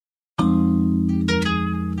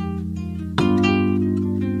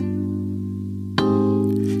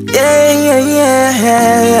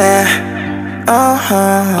yeah.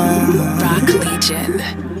 Rock Legion.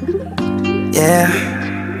 Yeah.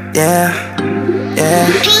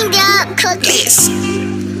 Pink dog cookies.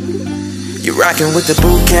 You rockin' with the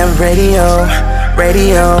boot camp radio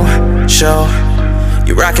show.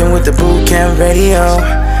 You rockin' with the boot camp radio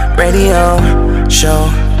show.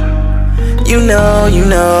 You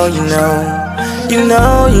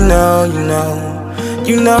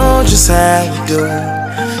know just how we do.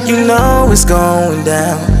 You know it's going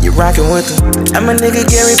down. You rockin' with them. I'm a nigga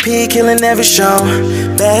Gary P, killing every show.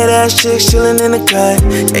 Badass chicks chillin' in the cut.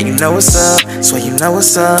 Yeah, you know what's up, swear you know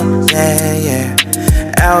what's up. Yeah.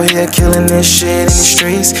 Out here killing this shit in the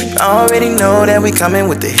streets. You already know that we coming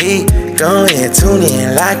with the heat. Go ahead, tune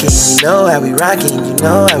in, lock in. You know how we rockin', you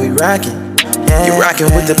know how we rockin'. Yeah, you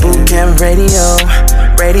rockin' with the boot camp radio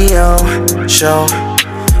show.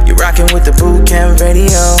 You rockin' with the boot camp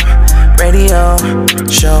radio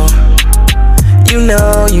show.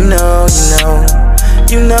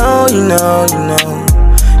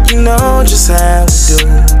 You know just how we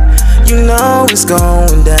do. You know it's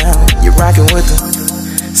going down. You rockin' with them.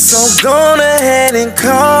 So go ahead and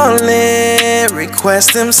call it,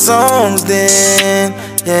 request them songs then.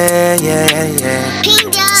 Yeah.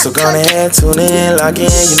 Pink dog So go ahead, tune in, lock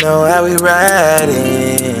in. You know how we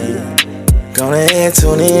riding. Go ahead,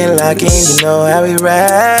 tune in, lock in. You know how we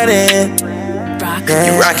riding.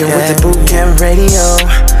 You rockin' with the boot camp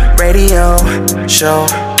radio show.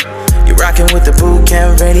 You rockin' with the boot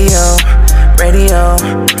camp radio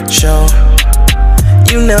show.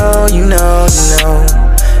 You know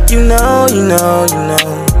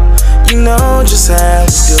just how we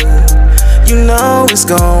do. You know it's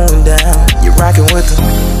going down. You rockin' with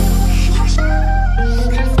them.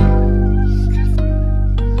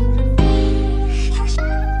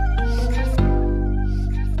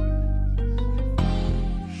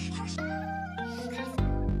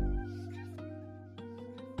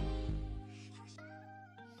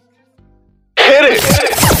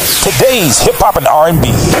 Today's hip hop and R&B.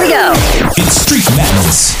 Here we go. It's Street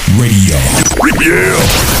Madness Radio.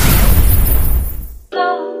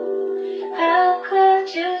 How could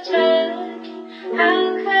you turn?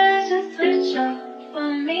 How could you switch up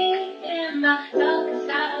for me in my darkest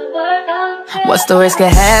hour? What's the worst could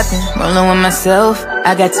happen? Rolling with myself.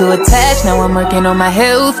 I got too attached, now I'm working on my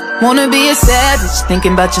health. Wanna be a savage,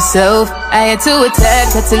 thinking about yourself. I had to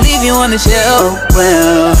attack, had to leave you on the shelf. Oh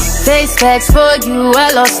well. Face facts for you,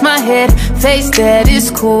 I lost my head. Face that, it's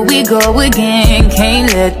cool, we go again.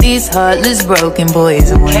 Can't let these heartless broken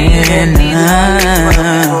boys win.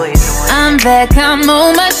 I'm back, I'm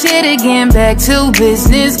on my shit again. Back to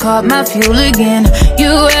business, caught my fuel again. You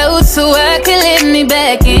out so I can let me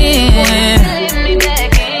back in.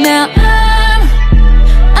 Now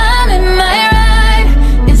I'm in my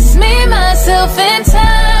ride. It's me, myself, and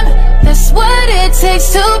time. That's what it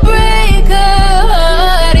takes to break a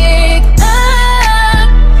heartache.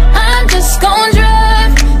 I'm just gon'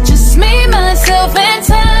 drive. Just me, myself, and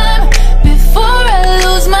time. Before I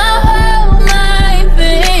lose my whole mind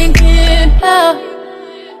thinking,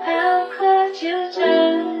 How could you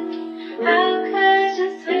turn? How could you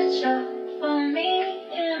switch up for me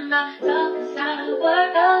in my darkest hour?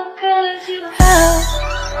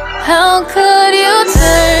 how could you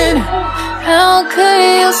turn? How could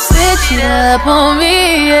you switch it up on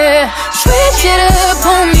me, yeah? Switch it up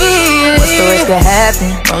on me, yeah. What's the worst that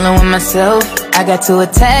happened? Rolling with myself. I got too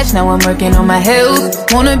attached, now I'm working on my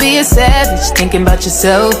health. Wanna be a savage, thinking about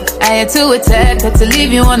yourself. I had to attack, had to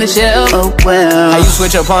leave you on the shelf. Oh well. How you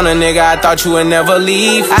switch up on a nigga, I thought you would never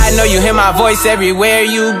leave. I know you hear my voice everywhere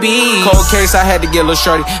you be. Cold case, I had to get little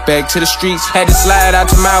shorty back to the streets. Had to slide out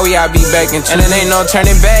to Maui, I be back in 2 And it ain't no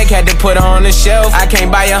turning back, had to put her on the shelf. I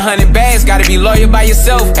can't buy 100 bags, gotta be loyal by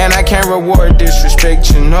yourself. And I can't reward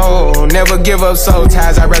disrespect, you know. Never give up soul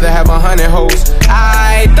ties, I'd rather have 100 hoes.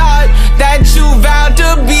 I thought that you vowed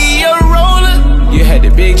to be a roller. You had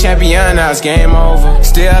the big champion, now it's game over.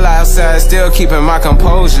 Still outside, still keeping my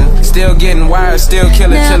composure. Still getting wired, still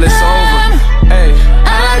killing till it's over. Hey,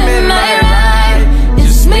 I'm in my ride.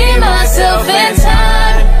 It's me, myself, and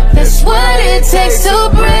time. That's what it takes to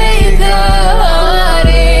break a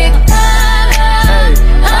heartache.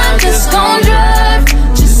 I'm just gon' drive.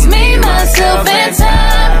 Just me, myself, and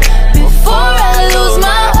time. Before I lose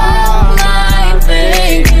my whole mind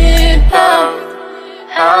thinking,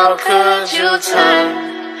 How could you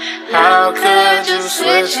turn? How could you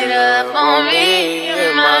switch it up on me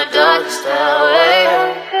in my darkest hour?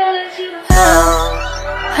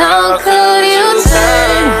 how could you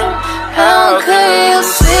turn? How could you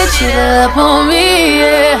switch it up on me,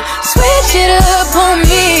 yeah? Switch it up on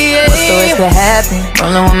me, yeah. What's the worst that happened? happen.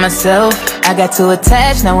 Rolling with myself, I got too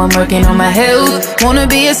attached, now I'm working on my health. Wanna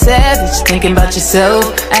be a savage, thinking about yourself.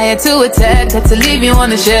 I had to attack, had to leave you on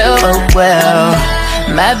the shelf. Oh well,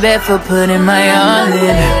 my bad for putting my all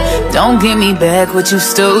in. Don't give me back what you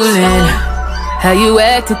stolen. How you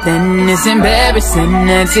acted then, it's embarrassing.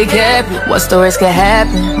 And take habit, what stories could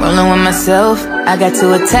happen. Rolling with myself, I got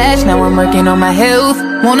too attached, now I'm working on my health.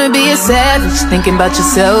 Wanna be a savage, thinking about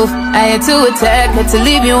yourself. I had to attack, had to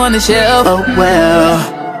leave you on the shelf. Oh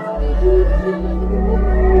well.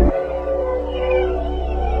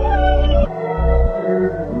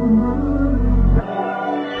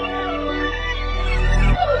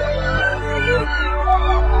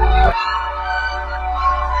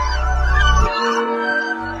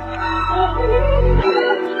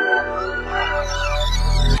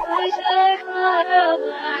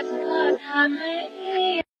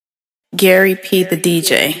 Gary P. the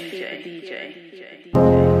DJ.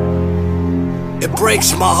 It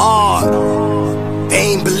breaks my heart. They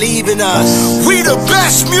ain't believing us. We the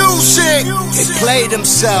best music. They play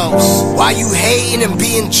themselves. Why you hating and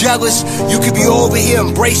being jealous? You could be over here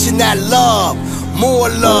embracing that love. More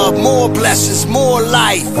blessings, more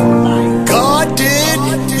life. God did.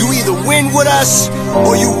 You either win with us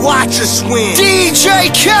or you watch us win.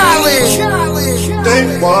 DJ Khaled.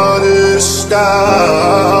 They want us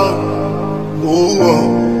down.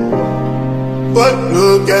 Oh, but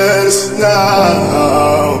look at us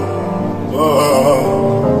now.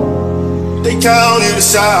 Oh, they counted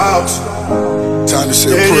us out. Time to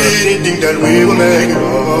say a prayer. They didn't think that we would make it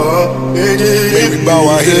up. They didn't bow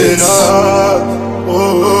our heads.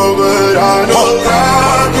 Oh, but I know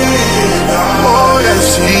God did. Oh,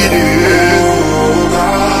 yes, He did.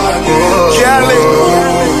 Cali.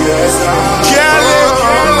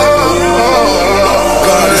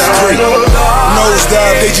 God is great.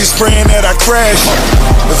 Nosedive, they just praying that I crash.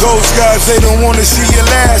 But those guys, they don't want to see you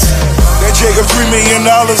last. That Jacob $3 million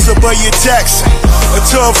above your tax. A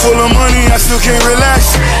tub full of money, I still can't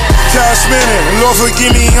relax. Time spinning, Lord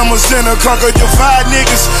forgive me, I'm a sinner. Conquer divide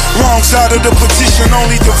niggas. Wrong side of the petition,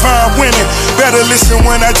 only divine winning. Better listen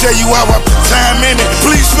when I tell you how I put time in it.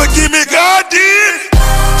 Please forgive me, God did.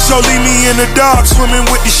 So leave me in the dark, swimming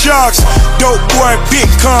with the sharks. Dope boy, big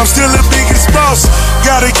calm, still the biggest boss.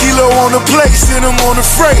 Got a kilo on the plate, send them on the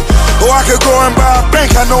freight. Or I could go and buy a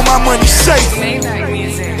bank, I know my money's safe.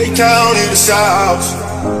 They counted us out.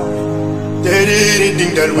 They didn't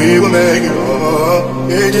think that we would make it up.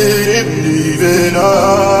 They didn't believe in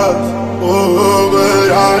us. Oh, but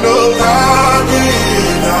I know God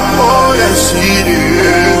did. Oh, yes, He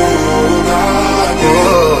did.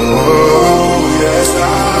 Oh, yes,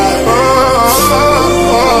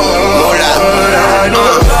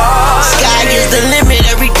 Sky is the limit,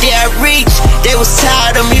 every day I reach. They was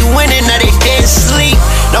tired of me winning, now they dead sleep.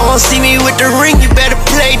 Don't wanna see me with the ring, you better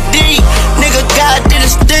play D. Nigga, God did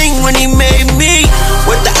his thing when He made me.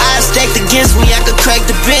 With the odds stacked against me, I could crack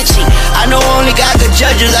the Benchy. I know only God could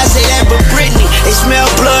judge us, I say that but Britney. They smell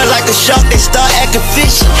blood like a shark, they start acting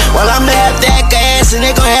fishy. Well, I'ma have to act an ass and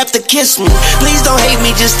they gon' have to kiss me. Please don't hate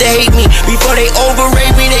me just to hate me. Before they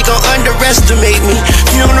overrate me, they gon' underestimate me.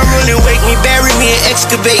 Funerally wake me, bury me and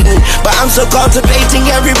excavate me. But I'm so cultivating,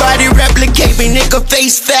 everybody replicate me. Nigga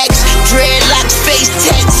face facts, dreadlocks, face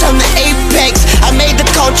tats, I'm the apex. I made the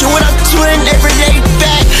culture when I'm twin everyday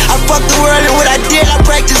back. I fucked the world and what I did, I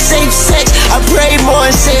practiced safe sex. I prayed more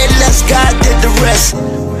and said less, God did the rest.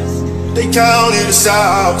 They counted us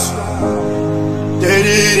out. They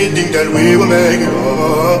didn't think that we would make it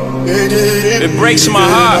up. They didn't. It breaks my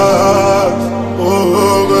heart.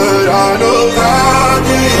 Oh, but I know God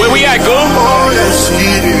did. Where we at, go? Oh, yes,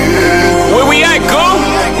 He did. Where we at, go?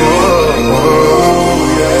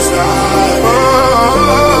 Oh, yes, but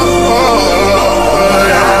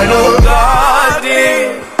I know God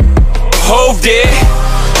did. Hove did.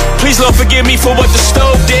 Please Lord forgive me for what the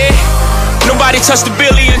stove did. Nobody touched the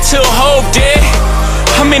Billy until Hove did.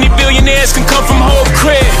 How many billionaires can come from Hove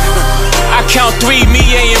crib? I count 3,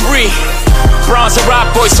 me, A, and Ree. Bronze and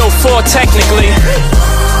Rock Boy, so 4 technically.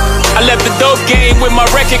 I left the dope game with my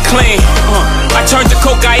record clean. I turned the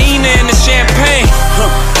cocaine into champagne.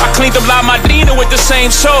 I cleaned up La Madrina with the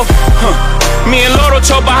same soap. Me and Loro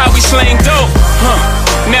talk about how we slang dope.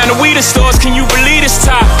 Now the weed stores, can you believe this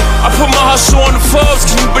top? I put my hustle on the Forbes,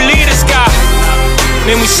 can you believe this guy?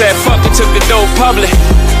 Then we said fuck it, took the dope public.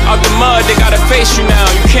 Out the mud, they gotta face you now,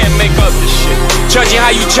 you can't make up this shit. Judging how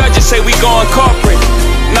you judge it, say we going corporate.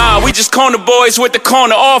 Nah, we just corner boys with the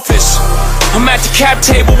corner office. I'm at the cap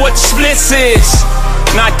table, what the splits is.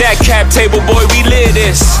 Not that cap table, boy, we live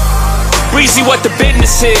this. Breezy what the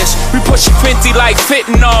business is. We pushing 50 like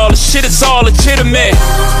fentanyl. The shit is all legitimate.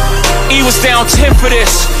 E was down 10 for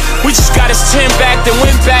this. We just got his 10 back, then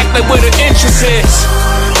went back like where the interest is.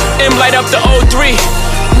 M light up the 03.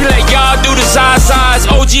 We let y'all do the Zazas,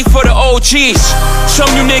 OG for the OGs. Some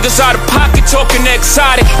you niggas out of pocket talking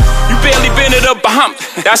exotic. You barely been it up behind.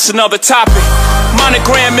 That's another topic.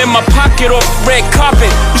 Monogram in my pocket off the red carpet.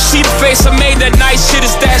 You see the face I made that night, shit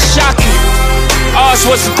is that shocking. Ours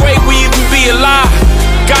wasn't great, we even be alive.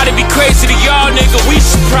 Gotta be crazy to y'all, nigga, we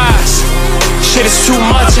surprised. Shit is too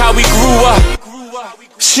much how we grew up.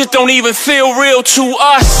 Shit don't even feel real to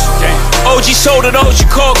us. OG sold to those you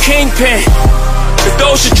call kingpin. If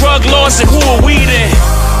those are drug lords, then who are we then?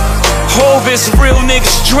 Hove is a real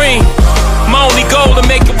nigga's dream. My only goal to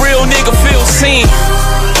make a real nigga feel seen.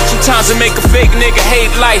 Sometimes I make a fake nigga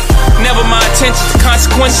hate life. Never my intentions, the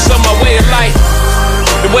consequences of my way of life.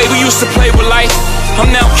 The way we used to play with life,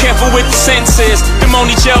 I'm now careful with the sentences. Them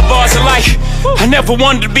only jail bars of life. I never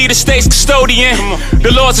wanted to be the state's custodian.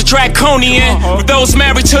 The laws are draconian. With those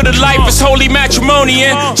married to the life, it's holy matrimony.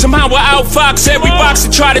 Somehow I outfox every box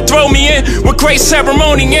that try to throw me in. With great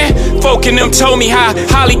ceremony, folk in them told me how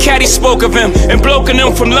Holly Caddy spoke of him. And bloke in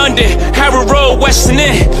them from London, Harrow Road, Western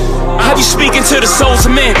End. I be speaking to the souls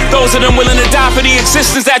of men. Those of them willing to die for the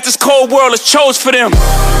existence that this cold world has chose for them.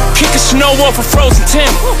 Kicking snow off a frozen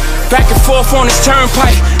Tim. Back and forth on this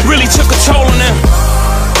turnpike really took a toll on them.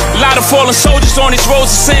 A lot of fallen soldiers on these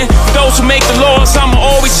roads of sin. For those who make the laws, I'ma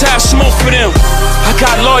always have smoke for them. I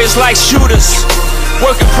got lawyers like shooters,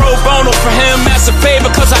 working pro bono for him as a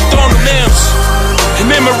favor cause I thrown them limbs. In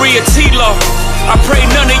memory of T-Law, I pray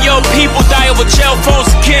none of your people die over jail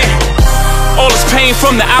phones again. All this pain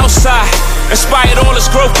from the outside inspired all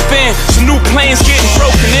this growth within. Some new planes getting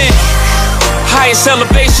broken in. Highest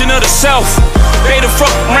elevation of the self. They done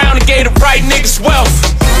fuck around and gave the right niggas wealth.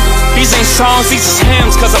 These ain't songs, these is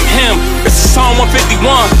hymns, cause I'm him. This is Psalm 151,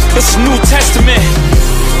 this is New Testament.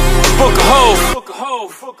 Book of Hov.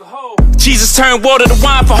 Jesus turned water to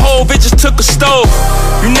wine for Hov, it just took a stove.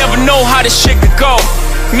 You never know how this shit could go.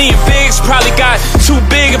 Me and Biggs probably got too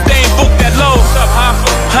big if they ain't booked that low.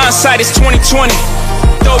 Hindsight is 2020.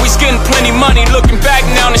 Though he's getting plenty money, looking back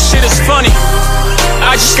now this shit is funny.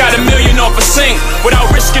 I just got $1 million off a sink without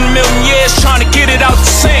risking a million years trying to get it out the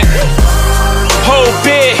sink. Whole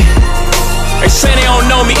big. They say they don't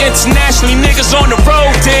know me internationally, niggas on the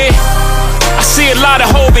road did. I see a lot of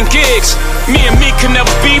Hov and gigs. Me and me can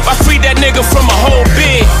never beef, I freed that nigga from a whole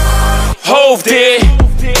big. Hov did.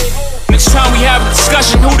 Next time we have a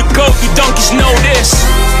discussion, who the GOAT, you donkeys know this.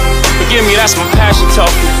 Forgive me, that's my passion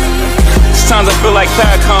talking. Sometimes I feel like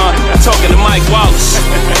Farrakhan talking to Mike Wallace.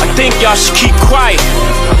 I think y'all should keep quiet.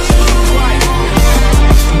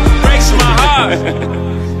 Breaks my heart.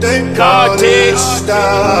 God did.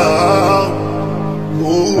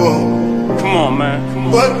 Come on, man. Come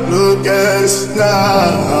on. But look at us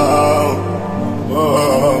now.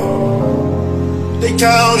 They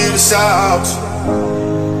counted us out.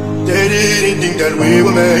 They didn't think that we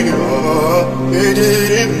would make it up. They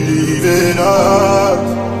didn't believe in us.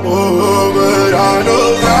 Oh, but I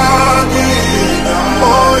know God did.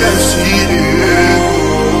 Oh, yes, He did.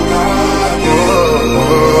 Oh,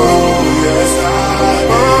 yes, I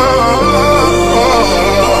did.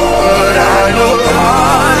 But I know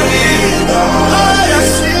God did. Oh, yes,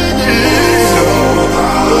 He did.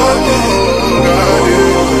 God did.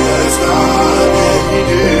 Yes, God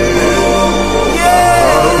did.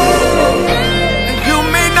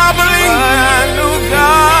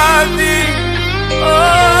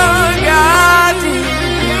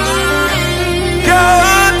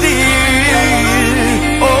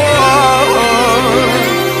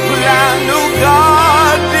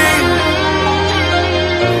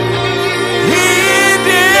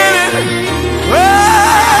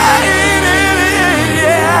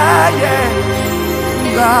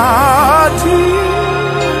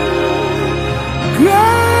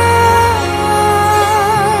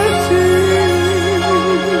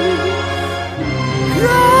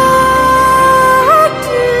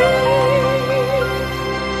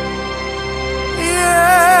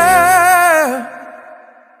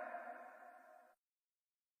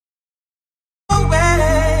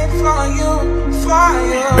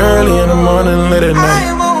 Early in the morning, late at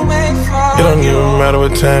night. It don't even matter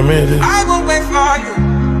what time it is. I will wait for you.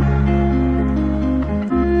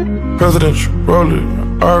 Presidential, roll it,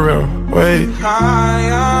 RM, wait.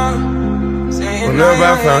 Whenever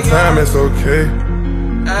I found time, it's okay.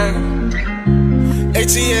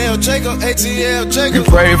 ATL Jacob, ATL Jacob. You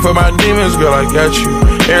pray for my demons, girl, I got you.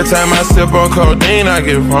 Every time I sip on codeine, I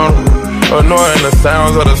get vulnerable. Annoying the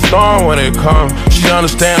sounds of the storm when it comes. She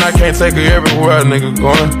understand I can't take her everywhere a nigga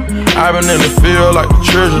going. I've been in the field like the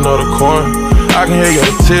children of the corn. I can hear your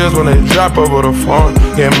tears when they drop over the phone.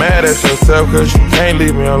 Get mad at yourself cause you can't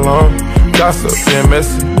leave me alone. Gossip and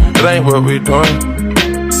messy, that ain't what we doing.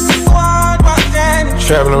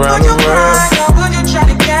 Traveling around the world,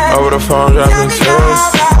 over the phone dropping tears.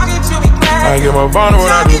 I get more vulnerable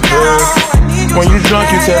when I do pills. When you drunk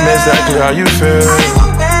you tell me exactly how you feel.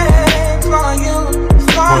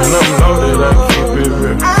 When I'm loaded I keep it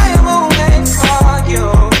real.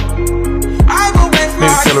 Need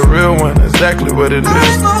to tell a real one exactly what it is.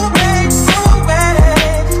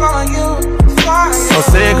 Don't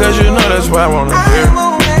say it cause you know that's why I wanna hear.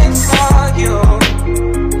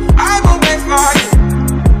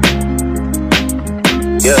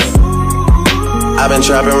 Yeah, I've been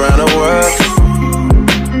trapping around the world.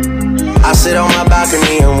 I sit on my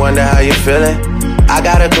balcony and wonder how you feeling. I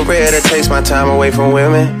got a career that takes my time away from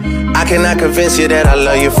women. I cannot convince you that I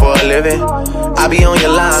love you for a living. I be on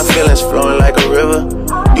your line, feelings flowing like a river.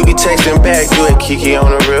 You be texting back, you and Kiki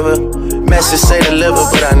on the river. Message say deliver,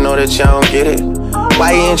 but I know that y'all don't get it.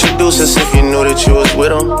 Why you introduce us if you knew that you was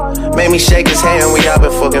with him? Made me shake his hand, we all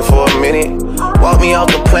been fucking for a minute. Walk me off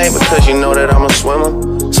the plane because you know that I'm a swimmer.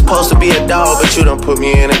 Supposed to be a dog, but you done put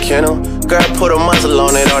me in a kennel. Girl, put a muzzle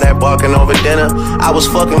on it, all that barking over dinner. I was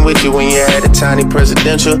fucking with you when you had a tiny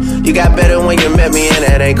presidential. You got better when you met me and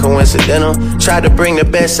that ain't coincidental. Tried to bring the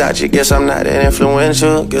best out you, guess I'm not that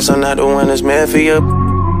influential. Guess I'm not the one that's meant for you.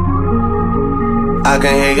 I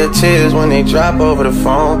can hear your tears when they drop over the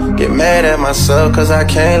phone. Get mad at myself cause I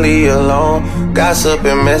can't leave you alone. Gossip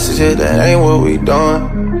and messages, that ain't what we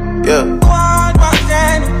doing. Yeah.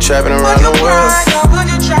 Trapping around the world,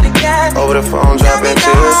 over the phone dropping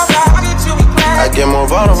tears. I get more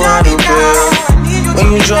vulnerable when I do pills.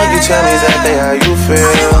 When you drunk you tell me exactly how you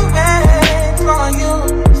feel.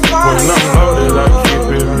 When I'm loaded I keep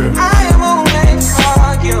it real.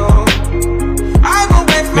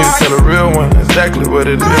 Need to tell a real one exactly what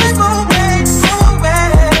it is.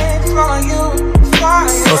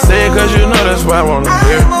 Don't say it cause you know that's why I wanna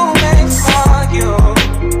hear.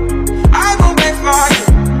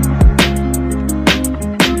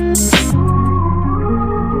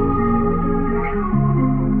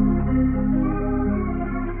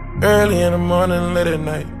 Early in the morning, late at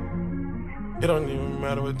night. It don't even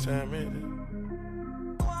matter what time it is.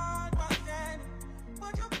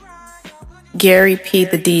 Gary P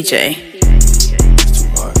the DJ.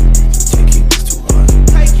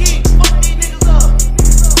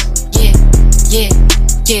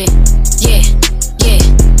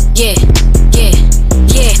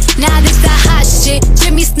 Now this the hot shit.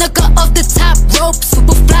 Jimmy Snooker off the top rope,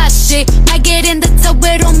 super fly shit. Might get in the tub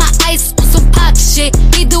with all my ice on some pop shit.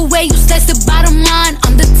 Either way you slice the bottom line,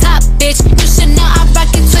 I'm the top bitch. You should know I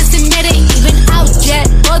rock it twisted, it ain't even out yet.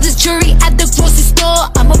 All this jewelry at the grocery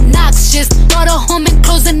store, I'm obnoxious. Brought a home and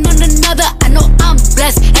closing on another, I know I'm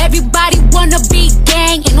blessed. Everybody wanna be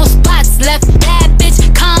gang, ain't no spots left. Bad bitch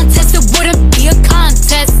contest, it wouldn't be a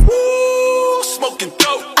contest. Ooh, smoking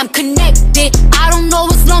dope. I'm connected, I don't know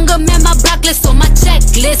what's longer, man, my block list on my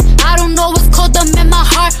checklist. I don't know what's colder, man, my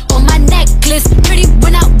heart on my necklace. Pretty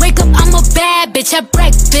when I wake up, I'm a bad bitch at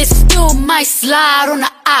breakfast. Still might slide on the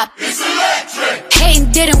op. It's electric.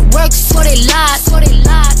 Hating didn't work, so they lied.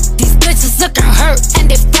 These bitches looking hurt and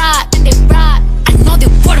they fried. I know they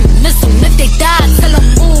wouldn't miss them if they died. Tell them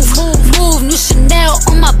move. New Chanel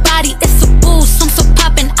on my body, it's a boost. I'm so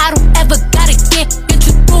poppin', I don't ever gotta get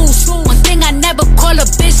introduced. One thing I never call a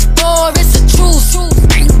bitch for, it's a truce.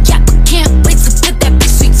 Yeah, I can't wait to put that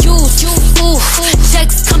bitch to use. Ooh,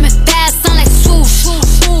 checks coming fast, sound like swoosh.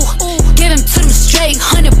 Give him to them straight,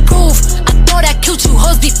 100 proof. I thought I killed you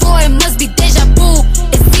hoes before, it must be deja vu.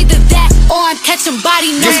 It's either that or I'm catching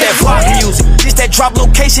body number. This that pop music, this that drop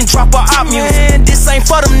location, drop a op music. Man, this ain't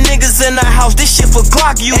for them niggas in the house, this shit for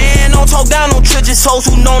Glock you. And don't talk down on Tridges hoes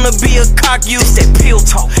who known to be a cock you. This that pill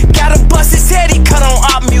talk, gotta bust his head, he cut on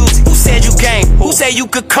op music. Who said you game? Who said you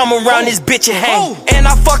could come around this bitch and hang? And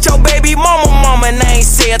I fucked your baby mama and I ain't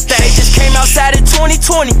say a thing. They just came outside in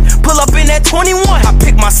 2020, pull up in that 21. I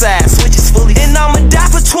pick my side, switches fully, and I'ma die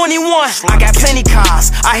for 21. I got plenty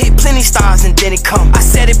cars, I hit plenty stars and then it come. I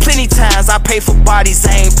said it plenty times, I pay for bodies,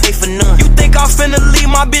 I ain't pay for none. You think I'm finna leave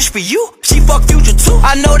my bitch for you? She fuck Future too.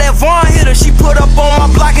 I know that Vaughn hit her, she put up on my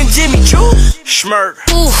block and Jimmy Choo. Schmirk.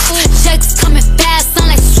 Ooh, checks coming fast, sound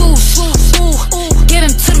like swoosh. Give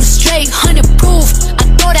him to them straight, 100 proof. I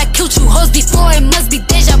thought I killed you hoes before, it must be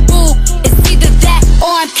deja vu. It's either that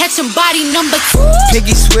or I'm catching catching body number 2.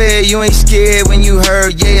 Piggy swear you ain't scared when you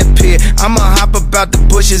heard yeah appear. I'ma hop about the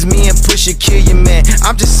bushes, me and Pusha kill your man.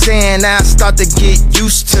 I'm just saying I start to get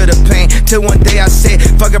used to the pain. Till one day I said,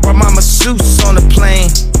 fuck it, brought my masseuse on the plane.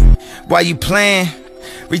 Why you playing?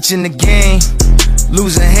 Reaching the game,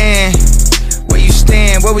 losing hand. Where you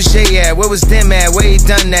stand? Where was Jay at? Where was them at? Where he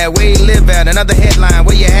done that? Where he live at? Another headline,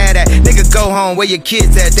 where you had at? Nigga, go home, where your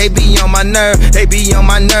kids at? They be on my nerve, they be on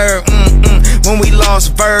my nerve. When we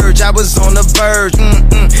lost Verge, I was on the verge.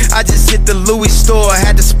 I just hit the Louis store,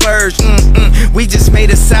 had to splurge. We just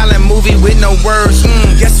made a silent movie with no words.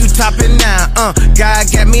 Guess who topping now? God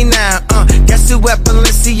got me now. Guess who at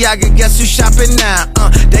Balenciaga? Guess who shopping now?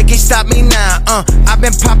 They can't stop me now. I've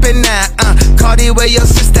been popping now. Cardi, where your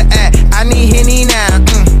sister at? I need Henny now.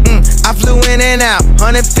 I flew in and out,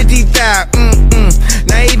 150,000.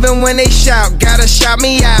 Now even when they shout, gotta shout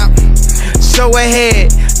me out. So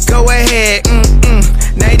ahead, go ahead.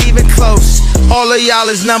 Not even close. All of y'all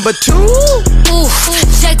is number 2. Ooh,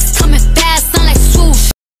 checks coming fast, sound like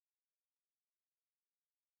swoosh.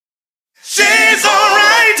 She's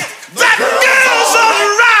alright. That girl's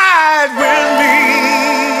alright with me.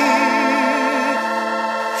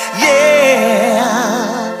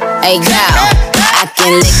 Yeah. Hey girl, I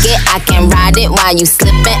can lick it, I can ride it while you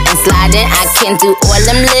slipping and sliding. I can do all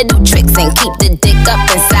them little tricks and keep the dick up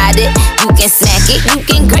inside it. You can smack it, you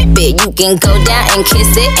can grip it, you can go down and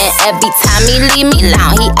kiss it. And every time he leave me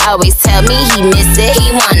alone, he always tell me he miss it.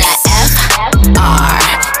 He wanna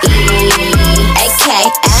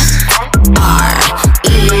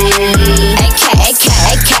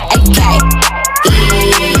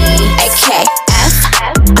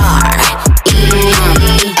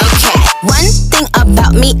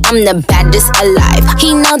I'm the baddest alive.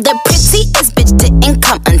 He know the prettiest bitch didn't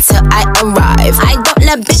come until I arrive. I don't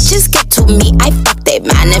let bitches get to me, I fuck they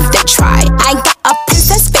man if they try. I got a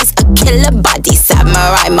princess face, a killer body,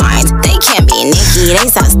 samurai mind. They can't be Nicki,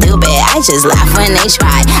 they so stupid, I just laugh when they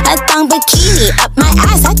try. A thong bikini up my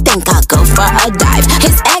ass, I think I'll go for a dive.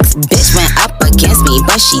 His ex-bitch went up against me,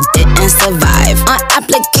 but she didn't survive. On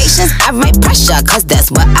applications, I write pressure, cause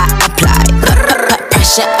that's what I apply.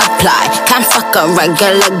 Pressure apply, can't fuck a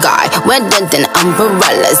regular guy. Wetter than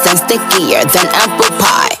umbrellas and stickier than apple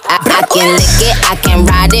pie. I can lick it, I can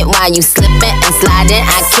ride it while you slipping and sliding.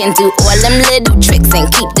 I can do all them little tricks and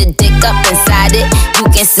keep the dick up inside it. You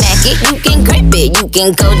can smack it, you can grip it, you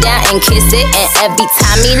can go down and kiss it. And every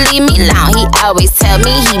time he leave me alone, he always tell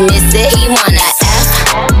me he miss it. He wanna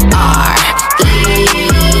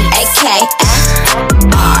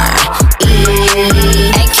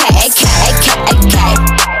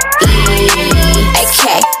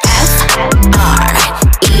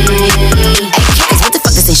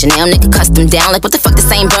Chanel nigga custom down. Like what the fuck, the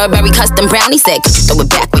same Burberry custom brown. He said, could you throw it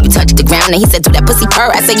back when you touch the ground? And he said, do that pussy purr.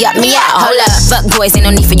 I said, yup, me out, hold up. Fuck boys, ain't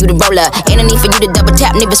no need for you to roll up. Ain't no need for you to double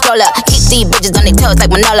tap, never scroll up. Keep these bitches on their toes like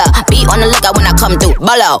Manola. Be on the lookout when I come through,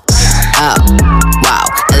 bolo. Oh, wow,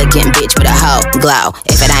 elegant bitch with a hoe glow.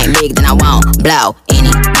 If it ain't big, then I won't blow. Any,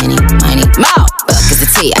 money, mo. Fuck is the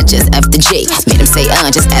T, I just F the G. Made him say,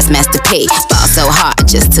 just ask Master P. Ball so hard, I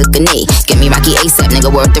just took a knee. Give me Rocky ASAP, nigga,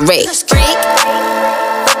 worth the rate.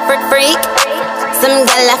 Freak, some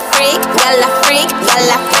gala freak, gala freak,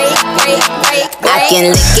 gala freak, freak. I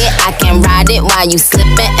can lick it, I can ride it while you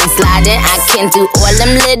slipping and sliding. I can do all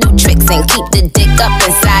them little tricks and keep the dick up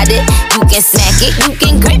inside it. You can smack it, you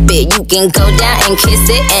can grip it, you can go down and kiss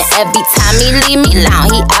it. And every time he leave me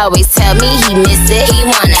alone, he always tell me he miss it. He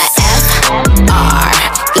wanna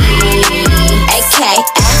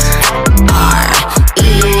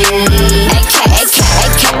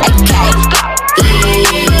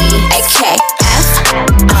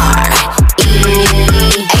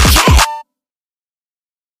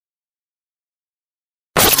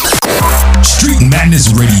Street Madness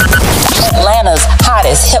Radio, Atlanta's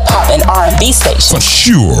hottest hip hop and R&B station. for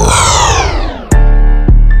sure.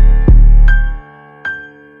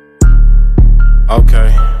 Okay.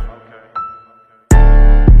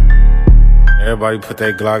 Everybody put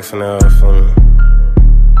their Glocks in there for me.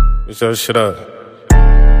 Put your shit up.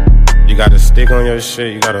 You got a stick on your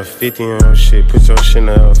shit, you got a 50 on your shit. Put your shit in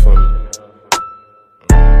there for me.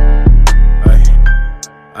 Hey.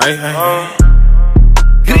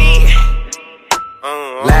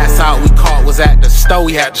 Last out we caught was at the store,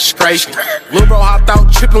 we had to scrape him. Lil' bro hopped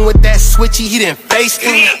out tripping with that switchy, he didn't face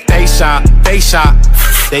him. They shot,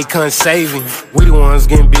 they couldn't save him. We the ones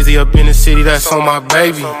getting busy up in the city, that's on my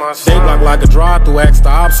baby. They block like a drive-thru, ask the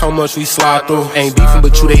ops how much we slide through. Ain't beefing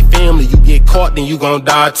but you they family, you get caught then you gon'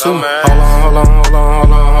 die too. Hold on.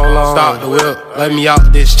 Stop the whip, let me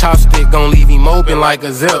out this chopstick, gon' leave him open like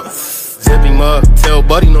a zip. zip him up. Tell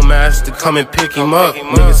Buddy no mask to come and pick him up.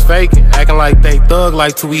 Niggas faking, acting like they thug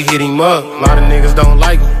like till we hit him up. A lot of niggas don't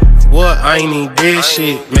like me. What? I ain't even did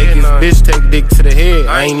shit. Make his bitch take dick to the head.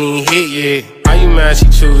 I ain't even hit yet. How you mad she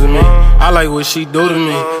choosing me? I like what she do to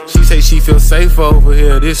me. She say she feel safe over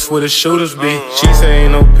here. This where the shooters be. She say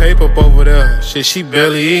ain't no paper up over there. Shit, she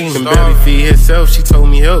barely eating. Can barely feed herself. She told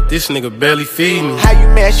me help. This nigga barely feed me. How you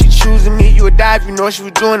mad she choosing me? You a dive, you know what she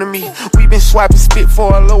was doing to me. We been swiping spit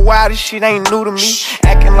for a little while. This shit ain't new to me.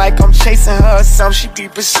 Acting like I'm chasing her or something. She be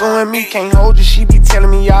pursuing me. Can't hold you. She be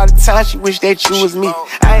telling me all the time she wish that you was me.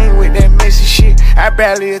 I ain't with that messy shit. I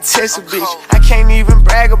barely attest a bitch. I can't even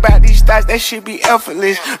brag about these thoughts. That shit be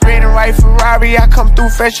effortless. Red and white Ferrari, I come through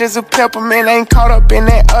fresh as a peppermint. Ain't caught up in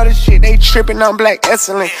that other shit. They tripping on black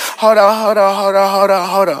excellent. Hold up,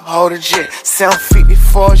 jet. 750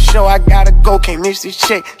 for a show, I gotta go, can't miss this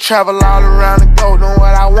check. Travel all around the globe, know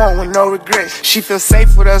what I want with no regrets. She feel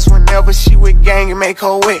safe with us whenever she with gang and make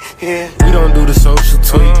her wet, yeah. We don't do the social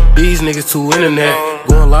tweet, these niggas too internet.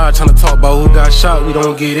 Going live trying to talk about who got shot, we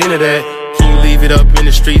don't get into that. Can you leave it up in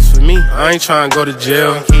the streets for me? I ain't trying to go to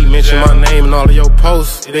jail. Keep mentioning my name in all of your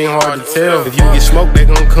posts, it ain't hard to tell. If you get smoked, they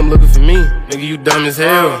gon' come looking for me. Nigga, you dumb as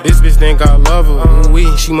hell. This bitch think I love her,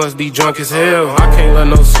 ooh-wee, she must be drunk as hell. I can't let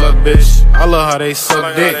no suck, bitch, I love how they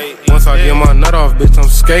suck dick. Once I get my nut off, bitch, I'm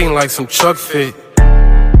skating like some truck fit.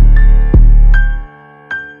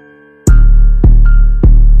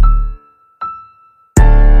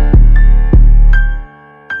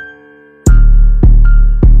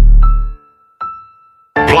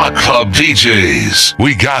 Block Club DJs,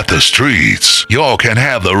 we got the streets. Y'all can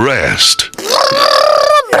have the rest.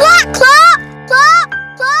 Block Club!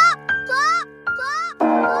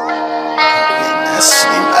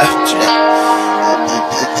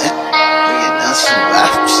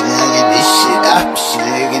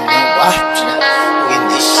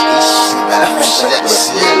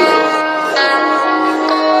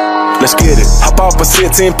 Let's get it. Hop off a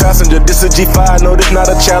 16 passenger. This a G5, no, this not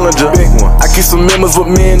a Challenger. Big one. I keep some members with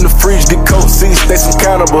me in the fridge. The coat seats, they some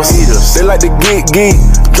cannibals. Eaters. They like to geek.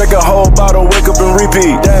 Drink a whole bottle, wake up and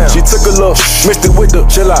repeat. Damn. She took a look, mixed it with the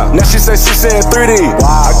chill out. Now she say she saying 3D. Wow.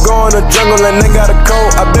 I go in the jungle and they got a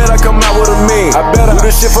coat. I bet I come out with a mean. I bet I do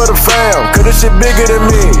this shit for the fam, cause this shit bigger than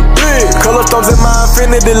me. Big. Color stones in my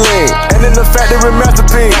infinity link. And in the factory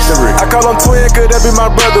masterpiece. I call him twin, cause that be my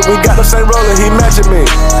brother. We got the same roller, he matching me.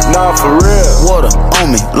 Nah, for real. Water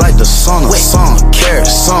on me like the sun. Some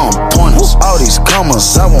carrots, some pointers. All these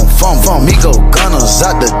commas, I won't fumble. Me go gunners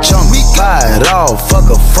out the jungle. Buy it all, fuck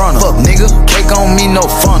a fronter. Fuck nigga, cake on me, no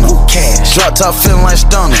funnel. Cash, drop top feeling like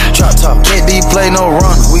stunner. Drop top, KD play no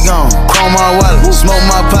runner. We gon' chrome my wallet, smoke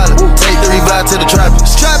my pilot. Take 3 vibe to the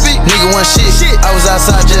tropics. Nigga one shit. I was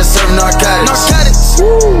outside just serving narcotics.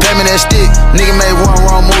 Pay me that stick. Nigga made one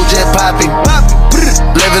wrong move, just popping.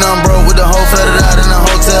 Living on broke with the whole flooded out in the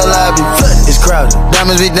hotel lobby. It's crowded.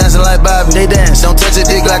 Diamonds be dancing like Bobby. They dance. Don't touch a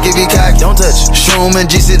dick like it be cocky. Don't touch it. Shroom and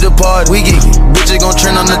GC the party. We geeky. Bitches gon'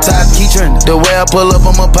 trend on the top. Keep trending. The way I pull up,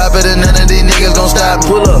 I'ma pop it and none of these niggas gon' stop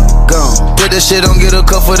me. Pull up. Gone. Put that shit on, get a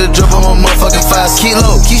cup for the drip. I'm a motherfucking 5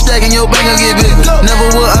 kilo. Keep stacking your bank, gon' get bigger.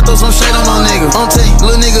 Never would. I throw some shade on no nigga. I'm telling you,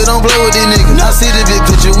 little nigga, don't play with these niggas. I see the big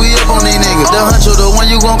picture. We up on these niggas. The huncho, the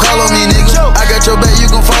one you gon' call on me, nigga. I got your back, you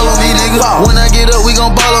gon' follow me, nigga. When I get up, we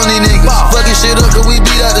gon' ball on these niggas. Fucking shit up, cause we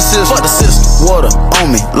beat out the system. Fuck the system. Water on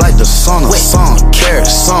me like the sun. Some carrots,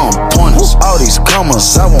 some pointers. All these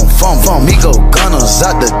commas, I won't fumble. Me go gunners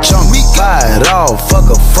out the jungle. Buy it all, fuck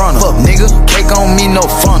a fronter. Fuck nigga, cake on me, no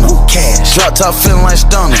funnel. Cash, drop top feeling like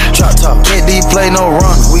stunner. Drop top, KD play no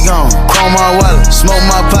runner. We gon' chrome my wallet, smoke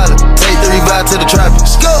my pilot. Take 3 vibe to the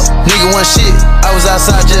tropics. Go. Nigga one shit. I was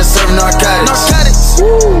outside just serving narcotics.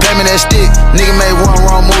 Pay me that stick. Nigga made one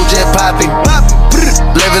wrong move, just popping.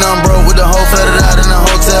 Living on broke with the whole flooded out in the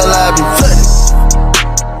hotel lobby.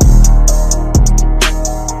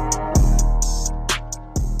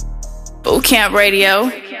 Boot Camp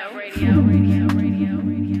Radio.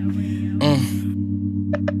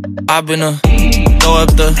 I've been throw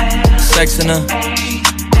up the sex in her.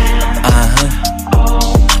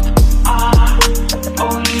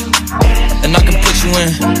 And I can put you in.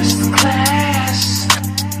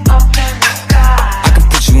 I can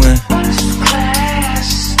put you in.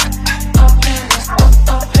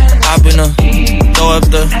 I've been throw up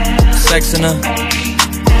the sex in her.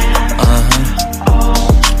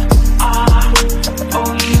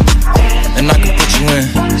 And I can put you in.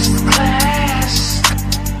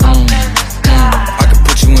 I can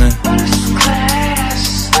put you in.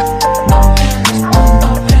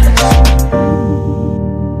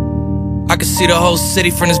 I can see the whole city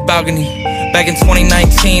from this balcony. Back in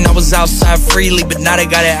 2019, I was outside freely, but now they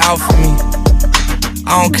got it out for me.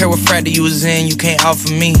 I don't care what frat you was in, you can't out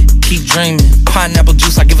for me. Keep dreaming. Pineapple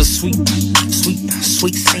juice, I give a sweet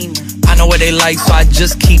semen. I know what they like, so I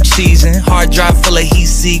just keep cheesing. Hard drive full of heat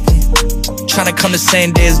seeking. Tryna come the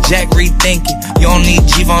same day as Jack, rethinking. You don't need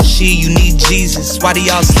Givenchy, you need Jesus. Why do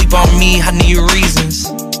y'all sleep on me? I need reasons.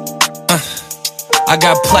 I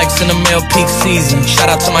got Plex in the mail peak season. Shout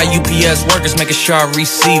out to my UPS workers, making sure I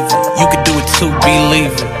receive it. You could do it too,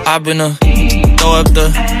 believe it. I've been throw up the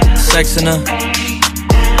sex in her.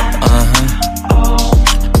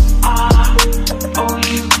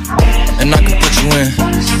 And I can put you in.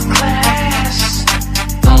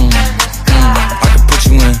 I can put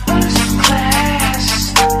you in.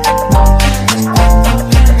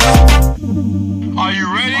 Are you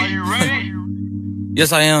ready? Are you ready?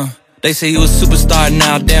 Yes, I am. They say you a superstar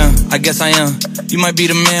now, damn. I guess I am. You might be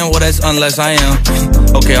the man, well that's unless I am.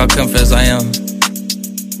 Okay, I'll confess I am.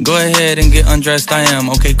 Go ahead and get undressed, I am.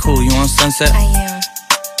 Okay, cool, you on Sunset? I am.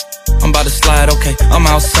 I'm about to slide, okay, I'm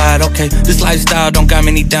outside, okay. This lifestyle don't got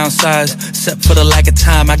many downsides, except for the lack of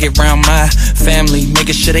time I get round my family,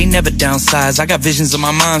 making sure they never downsize. I got visions of my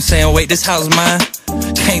mom saying, wait, this house mine.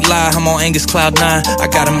 Can't lie, I'm on Angus Cloud 9. I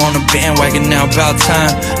got him on the bandwagon now, about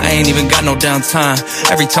time. I ain't even got no downtime.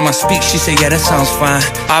 Every time I speak, she say, yeah, that sounds fine.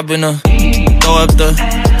 I've been throw up the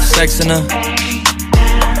sex in her.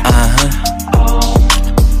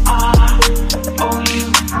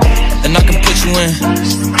 And I can put you in.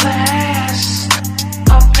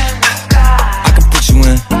 I can put you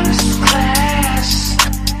in.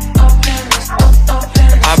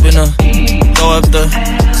 I've been throw up the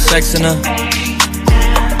sex in her.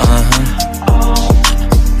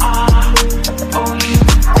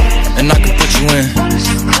 And I can put you in.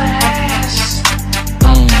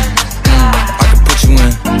 I can put you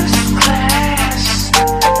in.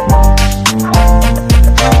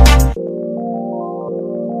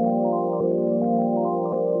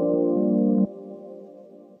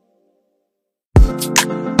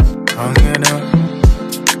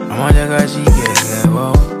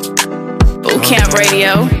 Boot Camp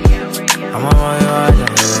Radio.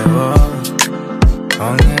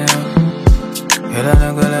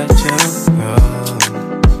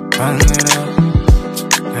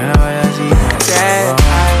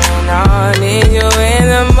 I need you in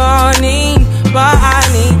the morning, but I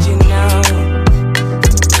need you now.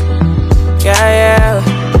 Yeah,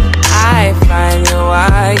 I find you,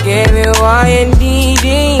 I give you all you're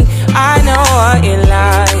needing. I know what you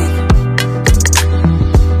like.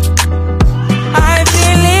 I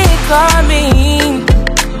feel it coming.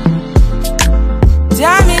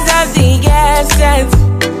 Time is of the essence.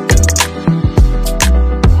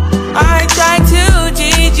 I try to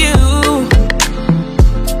teach you,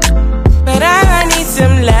 but I need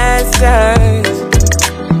some lessons.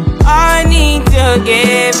 I need to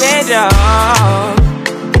give it all.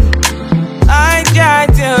 I try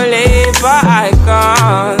to live, but I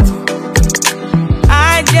can't.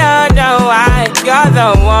 I don't know why you're the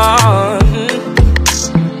one.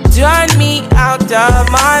 Turn me out of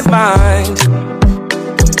my mind.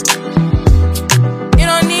 You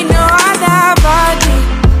don't need no other body.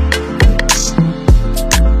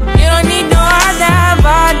 You don't need no other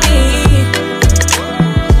body.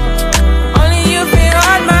 Only you feel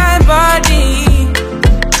on my body.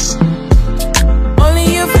 Only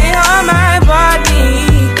you feel on my body.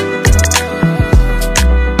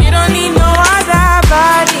 You don't need no other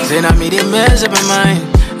body. Say now me they mess up my mind,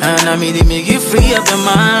 and now me they make you free up your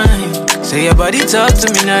mind. Say your body talk to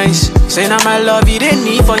me nice. Say now my love you they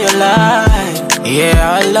need for your life. Yeah,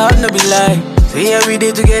 our love no be lie. Say every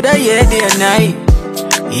day together, yeah, day and night.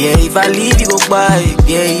 Yeah, if I leave you go by.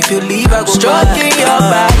 Yeah, if you leave I go by. Stroking your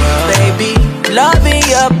body, baby. Loving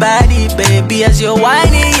your body, baby. As you're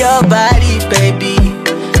whining your body, baby.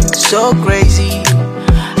 So crazy.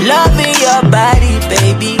 Loving your body,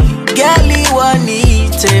 baby. Girl, you want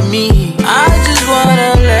it to me. I just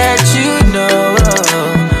wanna let you know.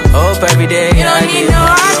 Hope every day you don't need no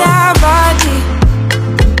other body.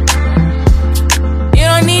 You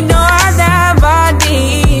don't need no other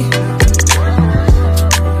body.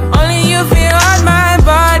 Only you feel on my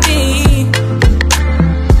body.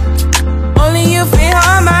 Only you feel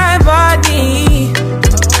on my body.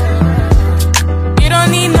 You don't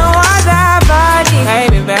need no other body.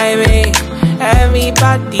 Baby, baby,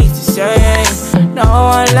 everybody's the same. No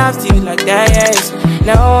one loves you like that, yes.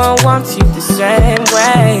 No one wants you the same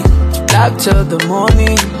way. Love till the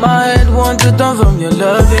morning. My head wants to turn from your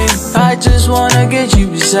loving. I just wanna get you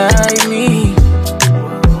beside me.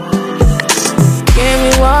 Give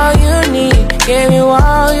me all you need. Give me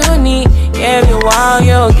all you need. Give me all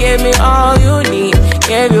you. Give Gave me all you need,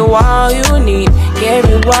 gave you all you need, gave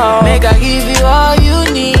you all. Make I give you all you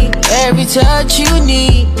need, every touch you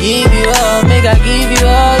need. Give you all, make I give you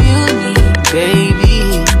all you need,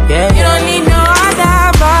 baby. Yeah. You don't need no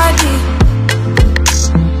other body.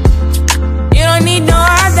 You don't need no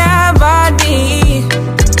other body.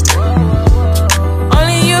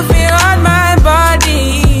 Only you feel on my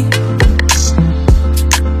body.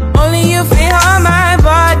 Only you feel on my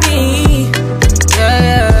body. Yeah,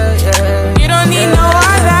 yeah, yeah. You don't need no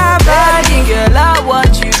other body. Girl, I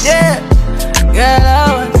want you there. Girl,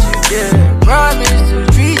 I want you there. Promise to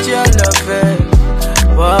treat your love fair.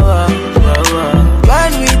 Whoa, whoa, whoa, whoa.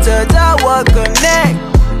 When we touch, I will connect.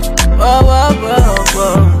 Whoa, whoa, whoa,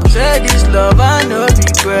 whoa. Say this love, I no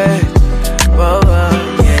regret. Whoa, whoa,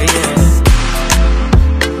 yeah, yeah.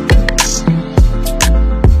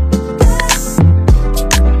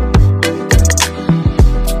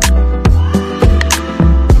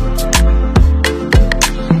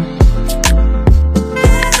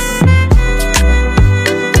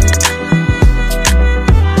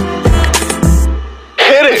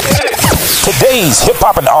 Today's hip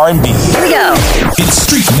hop and R&B. Here we go. It's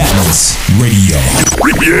Street Madness Radio.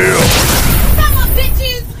 Yeah. Summer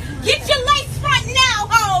bitches, get your lace front now,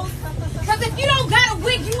 hoes. Cause if you don't got a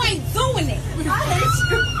wig, you ain't doing it.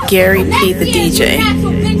 Gary P. the DJ.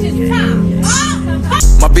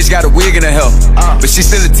 My bitch got a wig in her hair, but she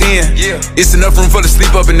still a 10. It's enough room for to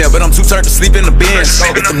sleep up in there, but I'm too turned to sleep in the Benz.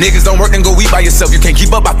 If the niggas don't work, then go eat by yourself. You can't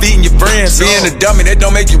keep up by feeding your friends. Being a dummy, that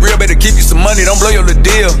don't make you real. Better keep you some money, don't blow your little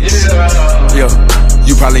deal. Yeah.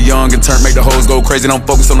 You probably young and turn, make the hoes go crazy. Don't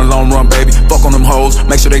focus on the long run, baby. Fuck on them hoes,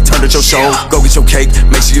 make sure they turn at your show. Go get your cake,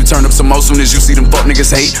 make sure you turn up some more. Soon as you see them fuck niggas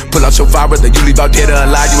hate, pull out your fire, whether you leave out dead or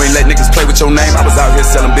alive. You ain't let niggas play with your name. I was out here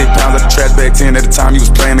selling big pounds at the trash bag 10 at the time you was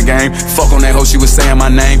playing the game. Fuck on that hoe, she was saying my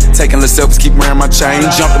name. Taking little selfies, keep wearing my chain.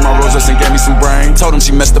 Jumped in my Rolls Royce and gave me some brain. Told him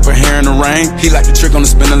she messed up her hair in the rain. He like the trick on the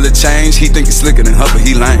spin of the change. He think he's slicker than her, but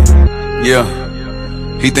he lame. Yeah,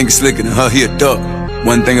 he think he's slicker than her, he a duck.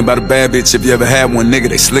 One thing about a bad bitch, if you ever had one, nigga,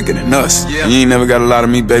 they slicker than us. You ain't never got a lot of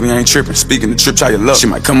me, baby, I ain't tripping. Speaking the trip, try your luck. She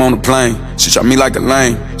might come on the plane, she try me like a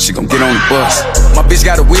lame. She gon' get on the bus. My bitch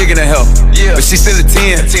got a wig in her hair, but she still a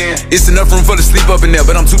 10. It's enough room for to sleep up in there,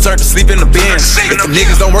 but I'm too turned to sleep in the Benz. If the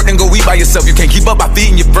niggas don't work, then go eat by yourself. You can't keep up by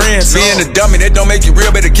feeding your friends. Being a dummy, that don't make you real.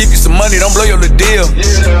 Better keep you some money, don't blow your little deal.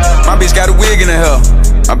 My bitch got a wig in her hair.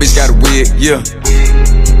 My bitch got a wig, yeah.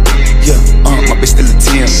 Yeah, my bitch still a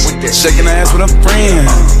 10. Shaking her ass with her friend.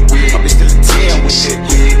 My bitch still a 10 with it.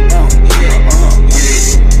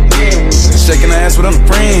 Shaking her ass with her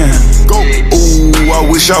friend. Go. Ooh, I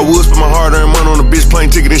wish I would spend my hard-earned money on a bitch plane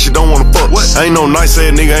ticket and she don't wanna fuck. What? I ain't no nice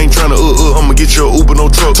ass nigga, I ain't tryna I'ma get you a Uber, no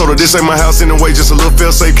truck. Told her this ain't my house anyway, just a little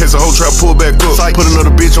fail safe case a whole trap pull back up. Put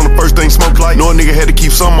another bitch on the first thing smoke like. Know a nigga had to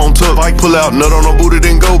keep something on tuck. Pull out nut on her booty,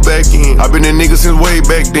 then go back in. I been that nigga since way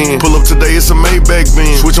back then. Pull up today, it's a Maybach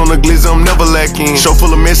van. Switch on the glizzy, I'm never lacking. Show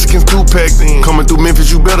full of Mexicans, 2-packed in. Coming through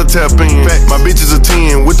Memphis, you better tap in. Fact, my bitch is a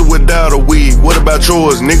 10, with or without a wig. What about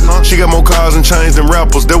yours, nigga? She got more cars and chains than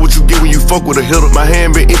rappers. That what you get when you fuck with a hitter. My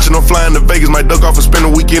hand been itching, I'm flying to Vegas. Might duck off and spend a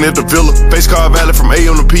weekend at the villa. Face card valid from A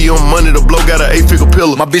on the P on money. The blow got an 8-figure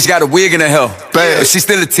pillar. My bitch got a wig in her hair, bad, but she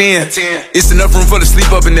still a 10. It's enough room for to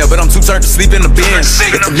sleep up in there, but I'm too turned to sleep in the Benz.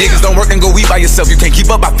 If the niggas don't work, then go eat by yourself. You can't keep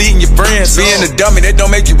up by feeding your friends. Being a dummy, that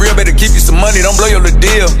don't make you real. Better keep you some money, don't blow your little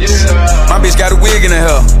deal. My bitch got a wig in her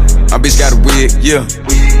hair. My bitch got a wig, yeah.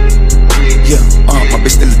 Yeah, my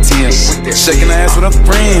bitch still a 10. Shaking her ass with her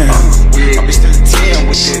friend. My bitch still a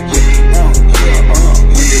 10 with it.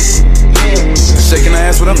 Shaking her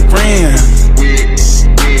ass with her friend.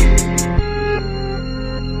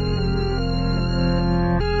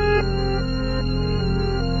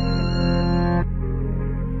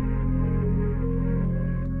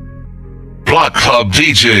 Block Club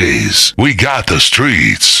DJs, we got the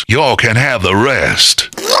streets. Y'all can have the rest.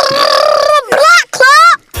 Block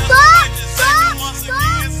Club!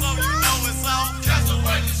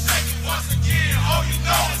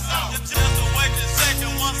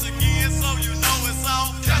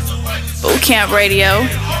 Boot Camp Radio.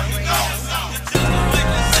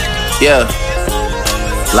 Yeah.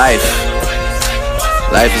 Life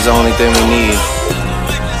is the only thing we need.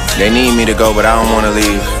 They need me to go, but I don't wanna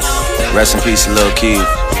leave. Rest in peace, Lil Keith.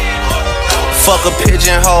 Fuck a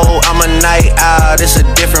pigeonhole, I'm a night owl, it's a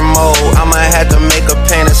different mode. I'ma have to make a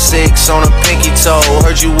paint of 6 on a pinky toe.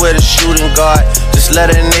 Heard you with a shooting guard, just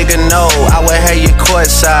let a nigga know. I would have you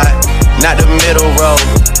courtside, not the middle row.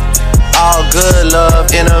 All good love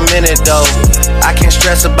in a minute though. I can't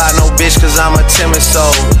stress about no bitch cause I'm a timid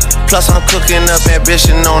soul. Plus I'm cooking up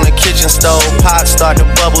ambition on the kitchen stove. Pot start to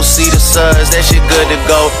bubble, see the suds, that shit good to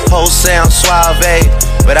go. Whole sound suave,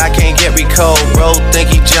 but I can't get Rico. Bro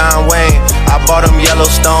think he John Wayne. I bought them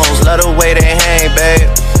Yellowstones, love the way they hang, babe.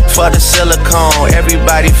 For the silicone,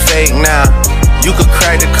 everybody fake now. You could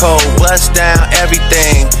crack the code, bust down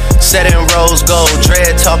everything. Set in rose gold,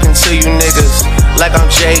 dread talking to you niggas like I'm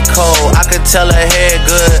J. Cole. I could tell her head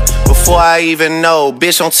good before I even know.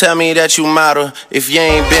 Bitch, don't tell me that you model if you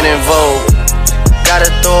ain't been in vogue. Gotta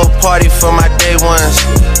throw a party for my day ones.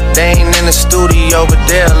 They ain't in the studio, but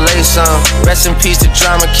they'll lay some. Rest in peace to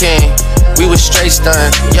Drama King. We was straight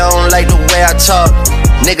stunned. Y'all don't like the way I talk,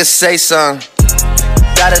 niggas say something.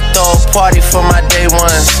 Gotta throw a party for my day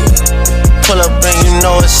ones. Pull up and you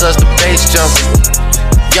know it's us, the bass jumping.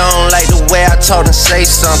 Y'all don't like the way I talk and say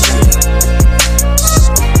something.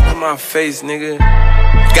 In my face, nigga.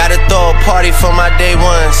 Gotta throw a party for my day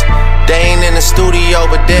ones. They ain't in the studio,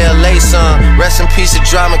 but they'll lay some. Rest in peace to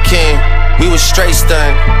Drama King. We was straight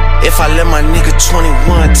stunned. If I let my nigga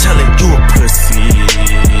 21 tell it, you a pussy.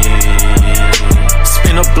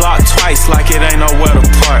 Spin a block twice like it ain't nowhere to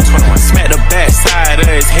park. Smack the back side of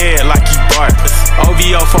his head like he bark.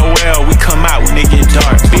 OVO for well, we come out when it get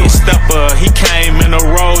dark. Big stepper, he came in a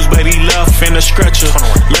rose, but he left in a stretcher.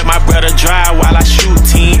 Let my brother drive while I shoot,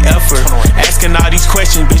 team effort. Asking all these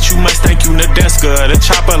questions, bitch, you must think you Nadeska. The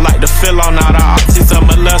chopper like to fill on all the optics of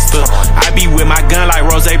molester. I be with my gun like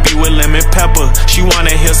Rose be with lemon pepper. She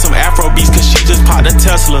wanna hear some Afro beats cause she just popped a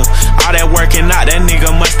Tesla. All that working out, that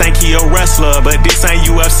nigga must think he a wrestler. But this ain't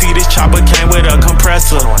UFC, this chopper came with a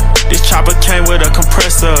compressor. This chopper came with a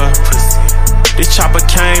compressor. This chopper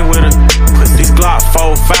came with a, this Glock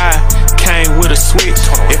 45 came with a switch.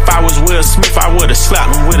 If I was Will Smith, I would've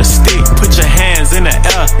slapped him with a stick. Put your hands in the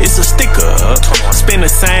air, it's a sticker. Spin the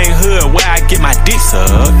same hood where I get my dicks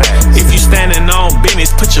up. If you standing on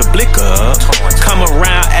business, put your blick up. Come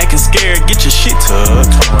around acting scared, get your shit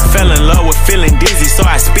tucked. Fell in love with feeling dizzy, so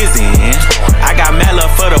I spizzin'. I got mad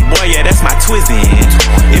love for the boy, yeah, that's my twizzin'.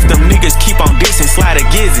 If them niggas keep on dissing, slide a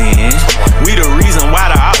gizzin'. We the reason why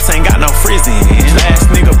the ops ain't got no frizzin'. Last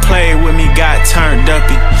nigga played with me, got turned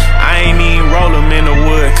uppy. I ain't even roll him in the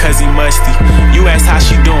wood cause he musty. You ask how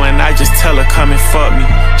she doing, I just tell her come and fuck me.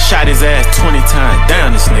 Shot his ass 20 times,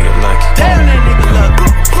 damn this nigga lucky. Damn that nigga lucky.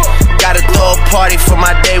 Gotta throw a party for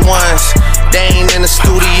my day ones. They ain't in the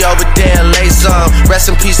studio, but they'll lay some.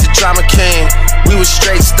 Rest in peace to Drama King. We was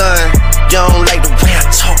straight stunned. You don't like the way I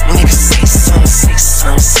talk, nigga. Say something, say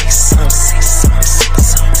something, say something, say something, say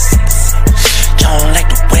something, say something. You don't like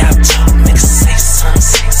the way I talk, nigga. Say something,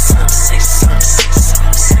 say something, say something, say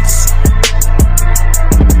something, say something.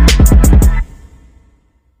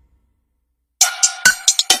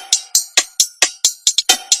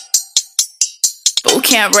 Boot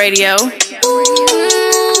Camp Radio.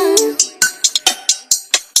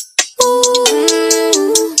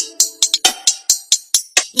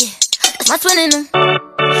 Yeah, that's my twin in them.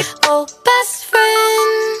 Oh, best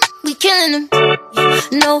friend, we killing them.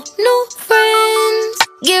 No new friends,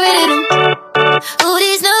 get rid of them. Oh,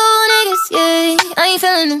 these new niggas, yeah, I ain't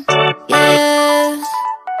feeling them. Yeah,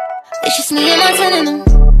 it's just me and my twin in them.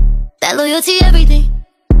 That loyalty, everything.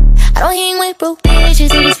 I don't hang with broke bitches,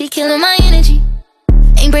 they just be killing my energy.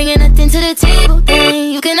 Ain't bringing nothing to the table,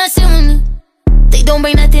 dang, you cannot sit with me. They don't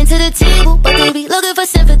bring nothing to the table, but they be looking for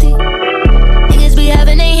sympathy. Niggas be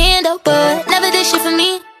having their hand up, but never did shit for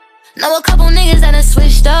me. Know a couple niggas that done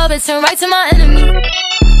switched up and turned right to my enemy.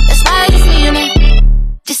 That's why it's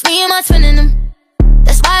me and my twin in them.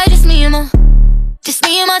 That's why just me and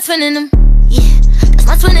my twin in them. Yeah, that's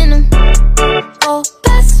my twin in them. Oh,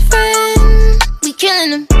 best friend, we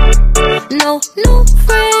killing them. No new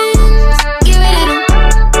friends, get rid of them.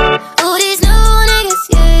 Oh, these new niggas,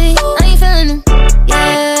 yeah, I ain't feeling them.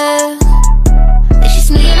 Yeah, it's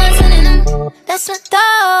just me and my twin in them. That's my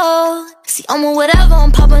dog. See, I'm with whatever,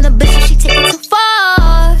 I'm popping a bitch and she take it too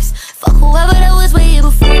far. Fuck whoever that was way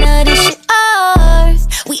before, now this shit ours.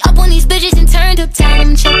 We up on these bitches and turned up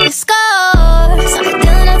time, check the scars. I'm a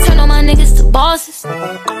dealer, I turn all my niggas to bosses.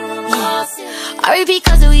 Yeah. I repeat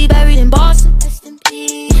cause we buried in Boston. My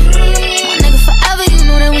nigga forever, you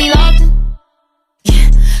know that we locked him. Yeah,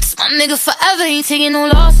 so my nigga forever, ain't taking no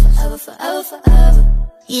loss. Forever, forever, forever.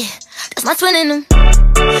 Yeah, that's my twin in them.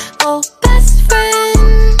 Oh, best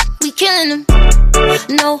friend, we killing them.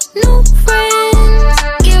 No new friends,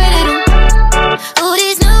 get rid of them. Oh,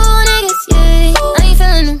 these new niggas, yeah, I ain't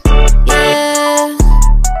feeling them. Yeah,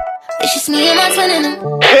 it's just me and my twin in them.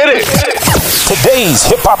 Hit it! Today Today's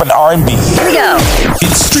hip hop and R&B. Here we go.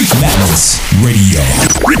 It's Street Madness Radio.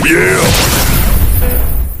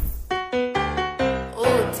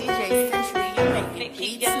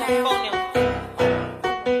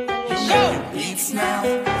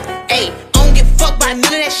 Hey, I don't give a fuck about none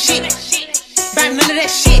of that shit. About none of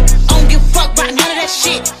that shit. I don't give a fuck about none of that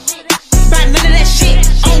shit. About none of that shit.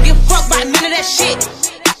 I don't give a fuck about none of that shit.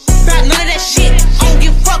 About none of that shit. I don't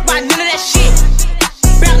give a fuck about none of that shit.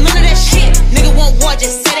 About none of that shit. Nigga want war,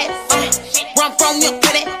 just say that. Run from your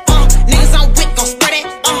put it. Niggas on wick gon' spread it.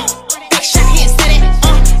 Take shot here and set it.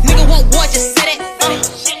 Nigga want war, just say that.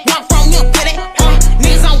 Run from your put it.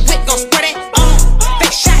 Niggas on wick gon' spread it.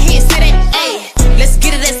 Take shot here and set it. Ayy, let's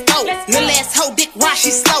get it, let's go. Little ass hoe dick, why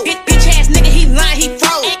she slow? Bitch ass nigga, he lying, he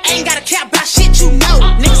froze. Ain't gotta care about shit, you know.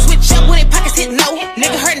 Nigga switch up when they pockets hit low.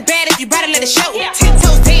 Nigga hurting bad if you better let it show. 10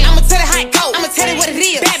 toes down, I'ma tell it how it go. I'ma tell it what it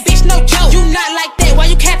is. Bad bitch, no joke. You not like that, why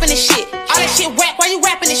you capping this shit? All that shit whack, why you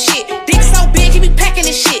rapping this shit? Dick so big, he be packing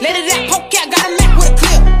this shit. Let it out, poke out, got a Mac with a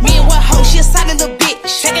clip. Me and what hoe, she a solid little bitch.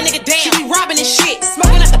 Take a nigga down, she be robbing this shit.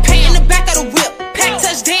 Smoking out the pan in the back of the whip. Pack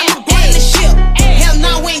touchdown, I'm boarding the ship. Hell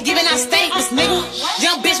no, we ain't giving out statements, nigga.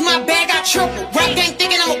 Young bitch, my bag got triple. Rap gang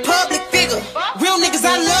thinking I'm a public figure. Real niggas,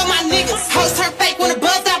 I love my niggas. Hoes turn fake when the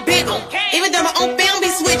buzz got bigger. Even though my own film be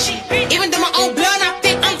switchy. Even though my own blood not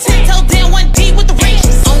thick. I'm 10 toes down, 1 deep with the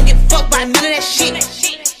races. I don't give a fuck about none of that shit.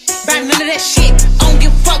 About none of that shit. I don't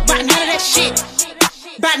give a fuck about none of that shit.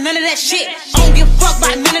 About none of that shit. I don't give a fuck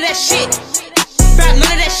about none of that shit. About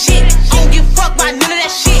none of that shit. I don't give a fuck about none of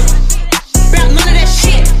that shit. About none of that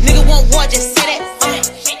shit. Nigga want war, just say that.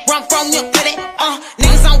 Run from your put it.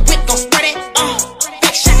 Niggas on wick gon' spread it.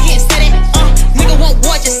 Take shot here and set it. Nigga want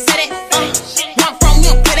war, just say that. Run from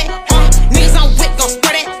your put it. Niggas on wick gon'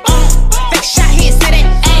 spread it. Take shot here and set it.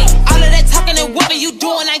 Ayy, all of that talking and what are you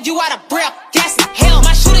doing? Now you out of breath. Gas and hell.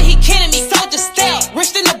 My shooter, he kidding me. Soldier stealth.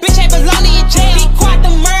 Rich than the bitch, ain't belong in jail. Be quiet,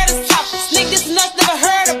 the murder stop. Sneak this nuts, never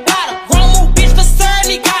heard about him. Wrong move, bitch, for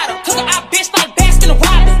certain he got him. Took her out, bitch, like Baskin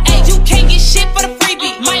Robbins. Ayy, you can't get shit for the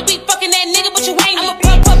freebie. Might be fucking that nigga, but you ain't me.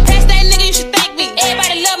 I'ma past that nigga, you should thank me.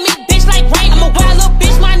 Everybody love me, bitch, like rain. I'm a wild little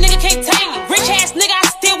bitch, my nigga can't tame me. Rich ass nigga, I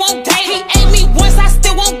still won't date. He ate me once, I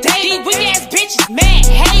still won't date. These weak ass bitches, mad,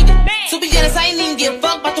 hating. To be honest, I ain't even give a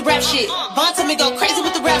fuck about the rap shit. Von told me go crazy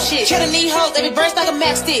with the rap shit. Killing these hoes, every verse like a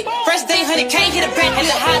match stick. First day, 100K, hit a back, had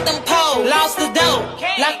to hide them poles. Lost the dough,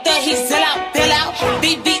 locked up, he sell out, bail out.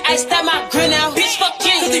 BB, iced out my grill out. Bitch, fuck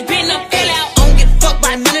you, cause he been up, fell out. I don't give a fuck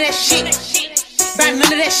about none of that shit. About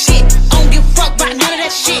none of that shit. I don't give a fuck about none of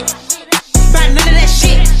that shit. About none of that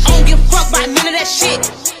shit. I don't give a fuck about none of that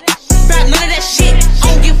shit. About none of that shit.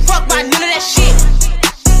 I don't give a fuck about none of that shit.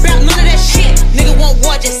 About none of that shit. Nigga want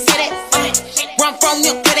war, just say that. Run from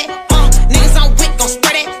your put it. Niggas on wick gon'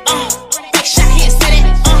 spread it. Take shot here and set it.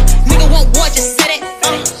 Nigga want war, just say that.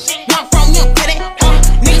 Run from your put it.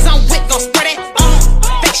 Niggas on wick gon' spread it.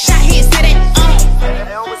 Take shot here and set it.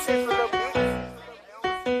 Nigga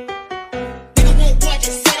want war,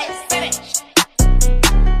 just set it.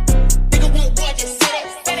 Nigga want war, just set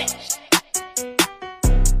it.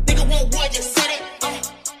 Nigga want war, just set it.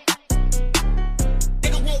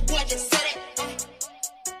 Nigga want war, just set it.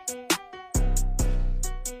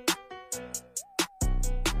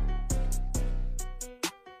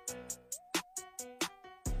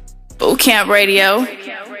 Boot Camp Radio.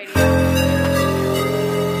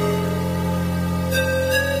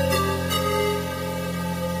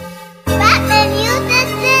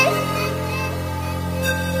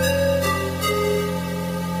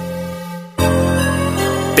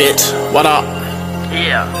 Bitch, what up?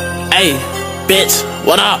 Yeah. Hey, bitch,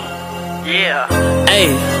 what up? Yeah. Hey,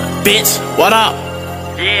 bitch, what up?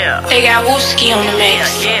 Yeah. They got Wooski on the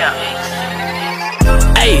mix. Yeah.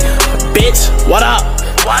 Hey, bitch, what up?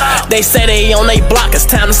 What up? They say they on they block, it's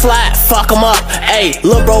time to slide, fuck them up. Ayy,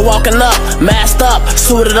 lil' bro walking up, masked up,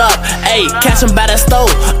 suited up. Ayy, catch him by that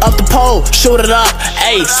stove, up the pole, shoot it up.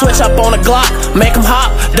 Ayy, switch up on the Glock, make him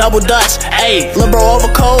hop, double dutch. Ayy, lil' bro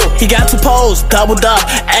over cold, he got 2 poles, doubled up.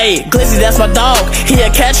 Ayy, Glizzy, that's my dog,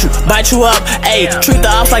 he'll catch you, bite you up. Ayy, treat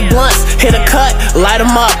the ops like blunts, hit a cut, light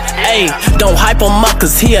him up. Ayy, don't hype him up,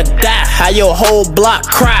 cause he'll die. How your whole block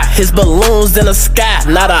cry, his balloons in the sky.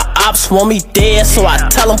 Now the ops want me dead, so I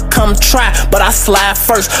tell them come try, but I slide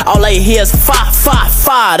first. All they hear is fire, fire,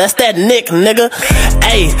 fire. That's that Nick, nigga.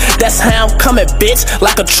 Ayy, that's how I'm coming, bitch.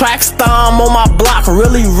 Like a track star, I'm on my block,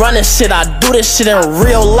 really running shit. I do this shit in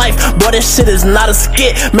real life, boy, this shit is not a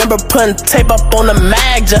skit. Remember putting tape up on the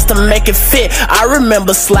mag just to make it fit. I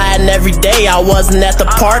remember sliding every day, I wasn't at the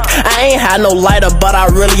park. I ain't had no lighter, but I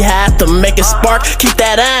really had to make it spark. Keep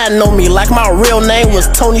that eye on me like my real name was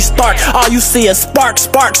Tony Stark. All you see is spark,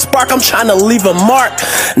 spark, spark. I'm trying to leave a mark,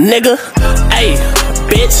 nigga. Ayy,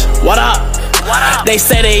 bitch, what up? They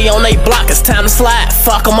say they on they block, it's time to slide,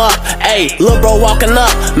 fuck them up. Ayy, lil' bro walking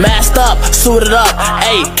up, masked up, suited up.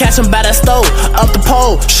 Ayy, catch him by that stove, up the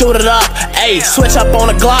pole, shoot it up. Ayy, switch up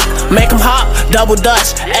on the Glock, make him hop, double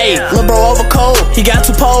dutch. Ayy, lil' bro over cold, he got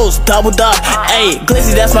 2 poles, doubled up. Ayy,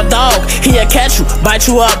 Glizzy, that's my dog, he'll catch you, bite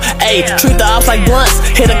you up. Ayy, treat the ops like blunts,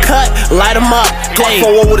 hit a cut, light him up. Glock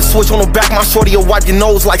 4 with a switch on the back, my shorty will wipe your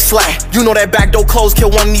nose like slack. You know that back door closed,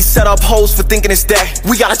 kill one of these set up hoes for thinking it's that.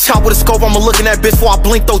 We got a chop with a scope, I'ma look in that bitch before I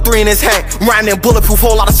blink, throw 3 in his hat. Riding in bulletproof,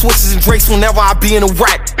 whole lot of switches and drakes whenever I be in a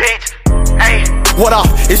rack. Bitch, hey, what up?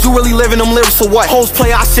 Is you really living them lyrics or what? Hoes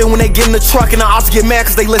play our shit when they get in the truck, and the ops get mad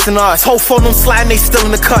cause they listen to us. Whole phone them sliding, they still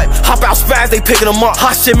in the cut. Hop out spaz, they picking them up.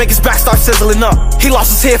 Hot shit make his back start sizzling up. He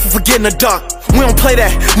lost his head for forgetting to duck. We don't play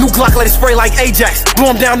that. New Glock let it spray like Ajax.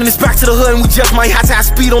 Blow him down and it's back to the hood, and we just might have to have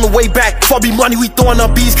speed on the way back. For be money, we throwing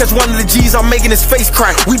up bees, catch one of the G's, I'm making his face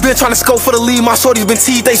crack. We been trying to scope for the lead, my shorty's been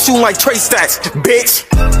teed, they shooting like Trey Stacks. Bitch.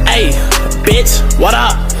 Ayy, bitch, what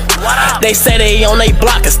up? They say they on they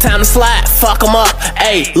block, it's time to slide, fuck them up.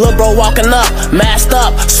 Ayy, lil' bro walking up, masked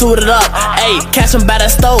up, suited up. Ayy, catch him by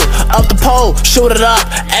that stove, up the pole, shoot it up.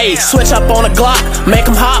 Ayy, switch up on the Glock, make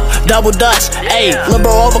him hop, double dutch. Ayy, lil'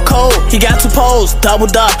 bro over cold, he got 2 poles,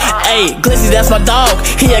 doubled up. Ayy, Glizzy, that's my dog,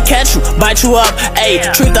 he'll catch you, bite you up.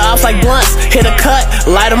 Ayy, treat the ops like blunts, hit a cut,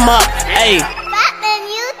 light him up. Ayy.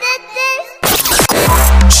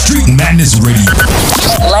 Street Madness Radio,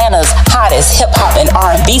 Atlanta's hottest hip hop and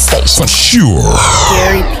R&B station. For sure.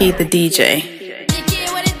 Gary P, the DJ.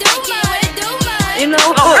 You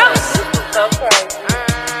know,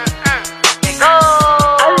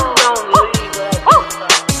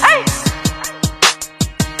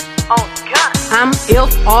 I'm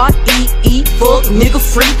F-R-E-E, fuck nigga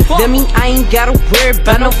free. That mean I ain't gotta worry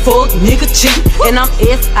about no fuck nigga cheat. And I'm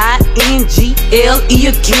S-I-N-G-L-E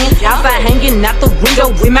again. Outside hanging out the window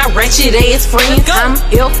with my ratchet ass friends. I'm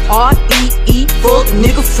F-R-E-E, fuck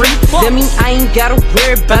nigga free. That mean I ain't gotta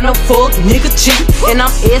worry about no fuck nigga cheat. And I'm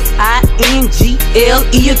S-I-N-G-L-E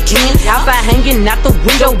again. Outside hanging out the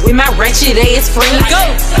window with my ratchet ass friends. Go!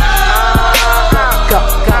 Go,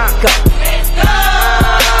 go, go.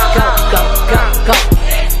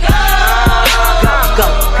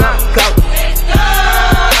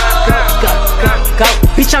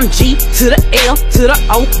 Bitch, I'm G to the L to the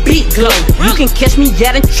O, big glow. You can catch me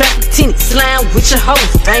out in traffic, tinted, slime with your hoes.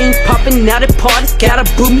 I ain't popping out at parties, gotta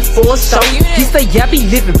book me for a show. He say, yeah, I be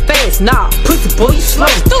living fast, nah, pussy boy, you slow.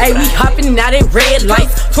 Hey, we hopping out at red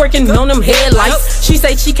lights, twerking on them headlights. She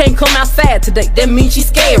say she can't come outside today, that means she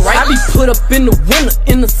scared, right? I be put up in the winter,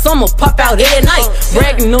 in the summer, pop out every night.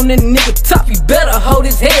 Bragging on that nigga top, you better hold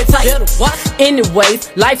his head tight.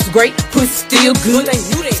 Anyways, life's great, pussy still good.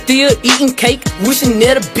 Still eating cake, wishing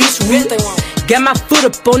that a bitch would. Got my foot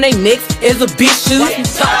up on they necks as a bitch should.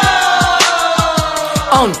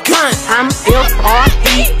 On gun, I'm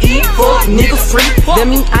F-R-E-E, fuck nigga free. That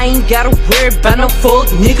mean I ain't gotta worry about no fuck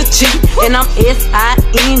nigga cheat. And I'm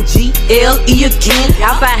S-I-N-G-L-E again.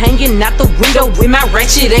 Outside hanging out the window with my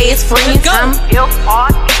ratchet ass friends. I'm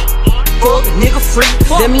F-R-E-E, fuck nigga free.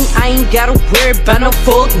 That mean I ain't gotta worry about no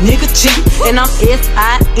fuck nigga cheat. And I'm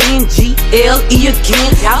S-I-N-G-L-E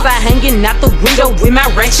again. Outside hanging out the window with my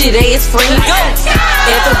ratchet ass friends.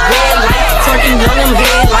 At the red light, twerking on them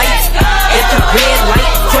headlights. At the red light,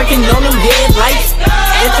 twerking on them headlights.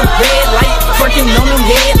 At the red light, twerking on them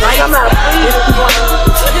headlights.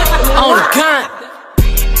 On the gun.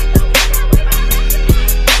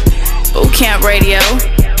 Boot Camp Radio.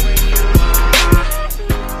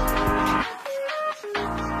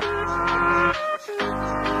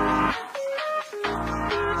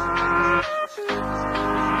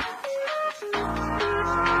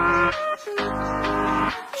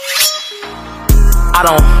 I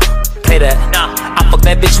don't pay that. I fuck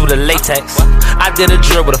that bitch with a latex. I did a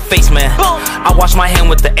drill with a face man. I wash my hand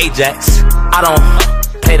with the Ajax. I don't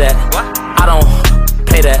pay that. I don't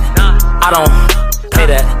pay that. I don't pay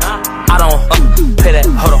that. I don't pay that.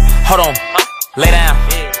 Hold on. Lay down.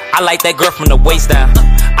 I like that girl from the waist down.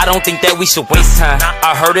 I don't think that we should waste time.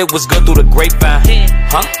 I heard it was good through the grapevine.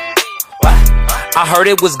 Huh? What? I heard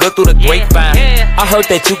it was good through the grapevine. I heard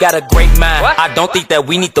that you got a great mind. I don't think that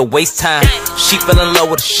we need to waste time. She fell in love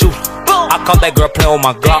with a shooter. I caught that girl playing with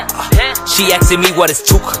my Glock. She asking me what it's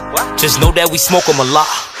took. Just know that we smoke 'em a lot.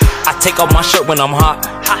 I take off my shirt when I'm hot.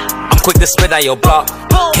 I'm quick to spit out your block.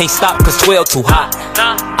 Can't stop cause 12 too hot.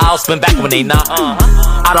 I'll spin back when they knock.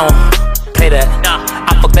 I don't play that.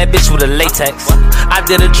 I fuck that bitch with a latex. I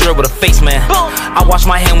did a drill with a face man. I wash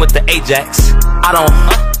my hand with the Ajax. I don't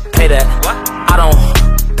play that. I don't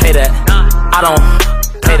play that. I don't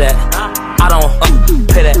play that. I don't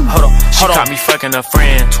play that. Hold on. She caught me fucking a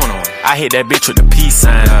friend. I hit that bitch with the peace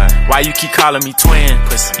sign. Why you keep calling me twin?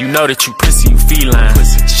 You know that you pussy, you feline.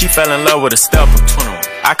 She fell in love with a stepper.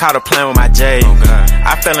 I caught her playing with my J.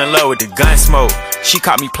 I fell in love with the gun smoke. She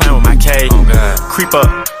caught me playing with my K. Creep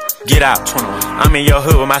up, get out. I'm in your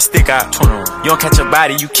hood with my stick out. You don't catch a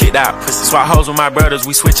body, you kicked out. Swap hoes with my brothers,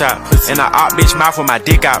 we switch out. And I op bitch mouth with my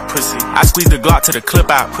dick out. I squeeze the Glock to the clip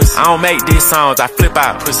out. I don't make these songs, I flip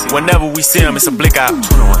out. Whenever we see them, it's a blick out.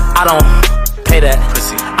 I don't play that.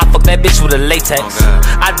 I fuck that bitch with a latex.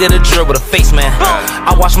 I did a drill with a face man.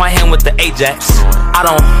 I wash my hand with the Ajax. I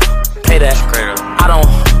don't play that. I don't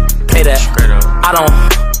play that. I don't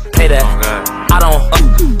play that. I don't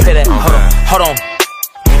play that. Hold on.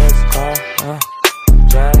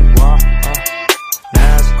 Jaguar,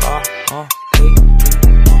 NASCAR,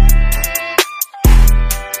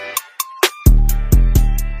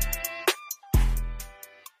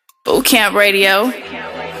 Boot Camp Radio.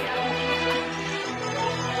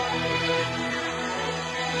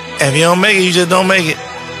 If you don't make it, you just don't make it.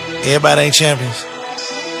 Everybody ain't champions.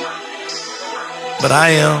 But I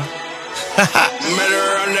am.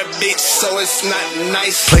 Bitch, so it's not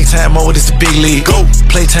nice. Playtime mode is the big league. Go.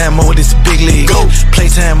 Playtime mode is the big league. Go.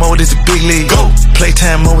 Playtime mode is the big league. Go.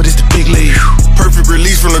 Playtime mode is the big league. Perfect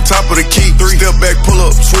release from the top of the key. 3 step back, pull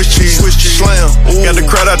up, switch cheese, slam. Ooh. Got the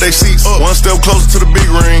crowd out they seats. 1 step closer to the big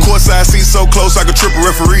ring. Courtside seats so close I could trip a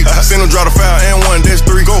referee. Send them draw the foul and 1, that's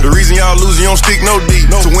 3. Go. The reason y'all losing, you don't stick no deep.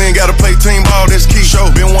 To win, gotta play team ball, that's key. Show.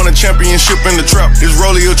 Been won a championship in the trap. This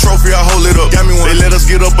Rollie a trophy, I hold it up. Got me one. They let us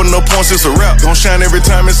get up enough points, it's a wrap. Gon' shine every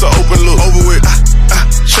time, it's an open look. Over with.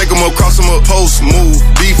 Shake 'em up, cross 'em up, post, move,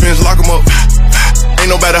 defense, lock 'em up. Ain't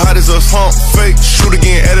nobody hot as us, hump, fake, shoot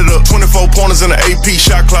again, add it up. 24 pointers in the AP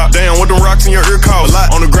shot clock. Damn, what them rocks in your ear call? A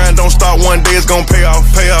lot on the grind, don't stop, one day it's gon' pay off.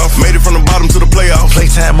 Made it from the bottom to the playoffs.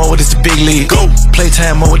 Playtime mode is the big league. Go.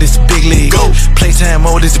 Playtime mode is the big league. Go. Playtime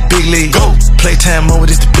mode is the big league. Go. Playtime mode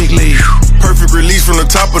is the big league. Perfect release from the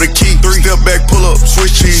top of the key. 3 step back, pull up,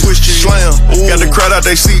 switch cheese, slam. Ooh. Got the crowd out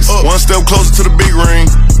they seats. 1 step closer to the big ring.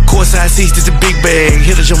 Courtside seats, this a big bag.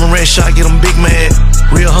 Hit a jumping red shot, get them big mad.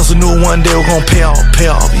 Real hustle knew one day we're gon' pay off.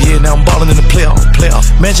 Yeah, now I'm ballin' in the playoff.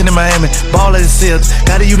 Mansion in Miami, ball at the Celtics.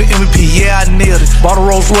 Got a unit MVP, yeah, I nailed it. Bought a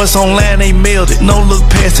Rolls Royce online, they mailed it. No look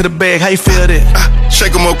pass to the bag, how you feel that?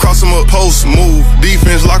 Shake 'em up, cross 'em up, post, move,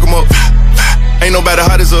 defense, lock 'em up. Ain't nobody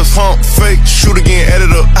hot as us, hump, fake, shoot again, add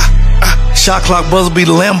it up. Shot clock buzzer be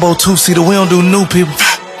the Lambo 2-seater, we don't do new people.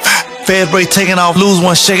 Fast break taking off, lose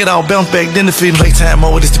one, shake it out, bounce back, then defeat. Playtime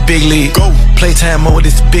mode is the big league. Go. Playtime mode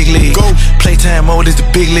is the big league. Go. Playtime mode is the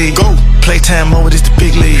big league. Go. Playtime mode is the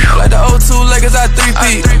big league. Like the 02 Lakers, I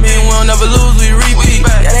 3-peat. I mean, we don't never lose, we repeat.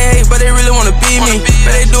 Yeah, they hate, but they really wanna beat me.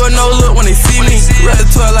 But they do a no look when they see me. Rather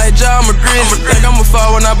 12 like John McGrizzy. Think I'ma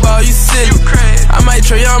fall when I ball, you silly. I might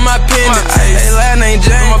trade on my pendant. Hey, last name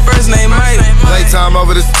James, my first name Mike. Playtime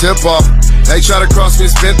over this tip off. They try to cross me,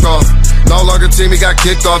 spent off. No longer team, he got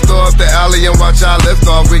kicked off. Throw up the alley and watch I lift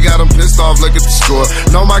off. We got him pissed off, look at the score.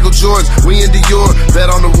 No Michael Jordan, we in Dior. Bet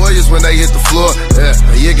on the Warriors when they hit the floor.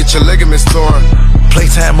 Yeah, get your ligaments torn.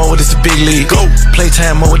 Playtime mode is the big league. Go.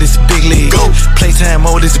 Playtime mode is the big league. Go. Playtime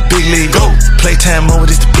mode is the big league. Go. Playtime mode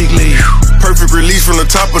is the big league. Perfect release from the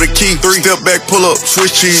top of the key. 3 step back, pull up,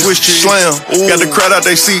 switch cheese, slam. Ooh. Got the crowd out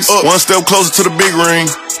they seats. 1 step closer to the big ring.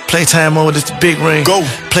 Playtime mode is the big ring. Go.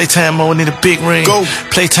 Playtime mode in the big ring. Go.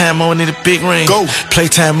 Playtime mode in the big ring. Go.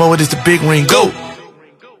 Playtime mode is the big ring. Go.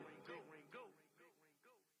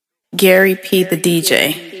 Gary P. the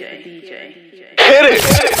DJ. Hit it!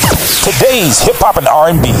 Today's hip hop and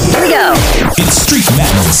R&B. Here we go. It's Street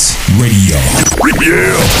Madness Radio.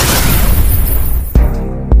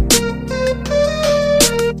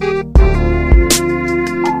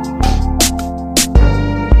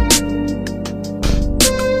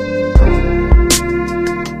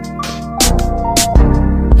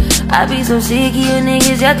 I be so sick of you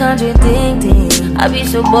niggas, y'all contradicting. I be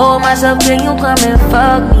so bold myself, can you come and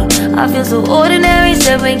fuck me? I feel so ordinary,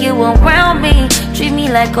 still when you around me. Treat me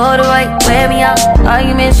like all the right, wear me out.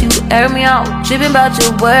 Arguments, you air me out. Tripping about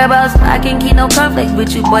your whereabouts. I can't keep no conflict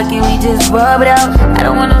with you, boy, can we just rub it out? I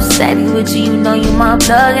don't want no steady with you, you know you my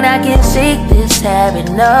plug. And I can't shake this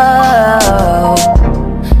habit, no.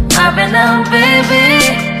 I've been down,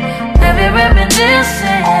 baby. Heavy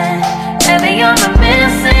reminiscing. Heavy on the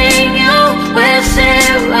missing. You wish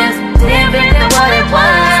it was different than what it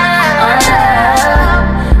was.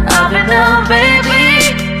 I've been down,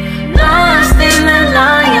 baby. Lost in the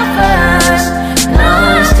lion first.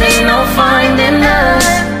 Lost ain't no finding us.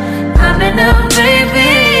 I've been down,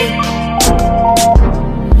 baby.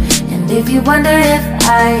 And if you wonder if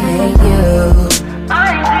I hate you,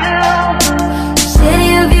 I do.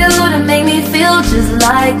 Shitty of you to make me feel just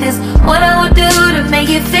like this. What I would do to make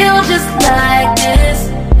you feel just like this.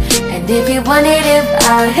 And if you wondered if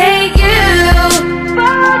I hate you,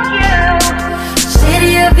 fuck you.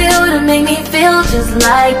 Shitty of you to make me feel just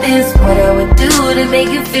like this. What I would do to make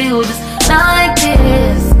you feel just like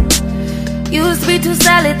this. Used to be too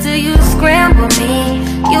solid till you scramble me.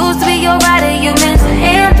 Used to be your rider, you meant to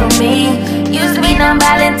handle me. Used to be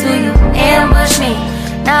non-violent till you ambush me.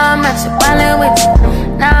 Now I'm at your violent with you.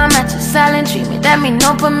 Now I'm at your silent treatment, that mean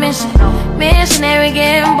no permission. Missionary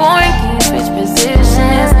getting boring, can you switch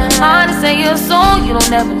positions? Hard to say your soul, you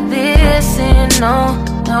don't ever listen, no,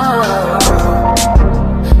 no.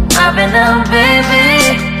 I've been down,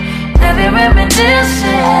 baby. Heavy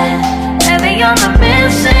reminiscing. Heavy on the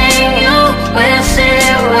missing. You wish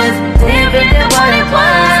it was different than what it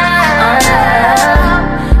was.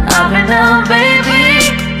 I've been down,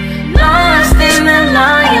 baby. Lost in the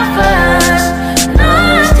lion first.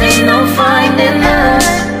 Lost ain't no finding us.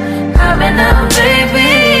 I've been down,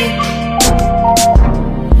 baby.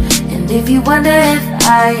 And if you wonder if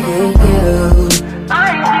I hate you,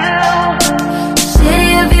 I do.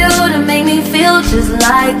 Shitty of you to make me feel just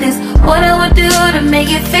like this. What I would do to make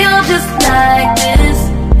you feel just like this.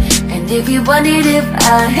 And if you wondered if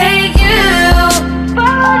I hate you,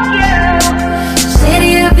 fuck you.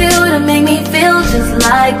 Shitty of you to make me feel just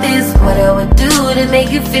like this. What I would do to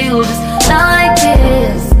make you feel just like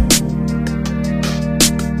this.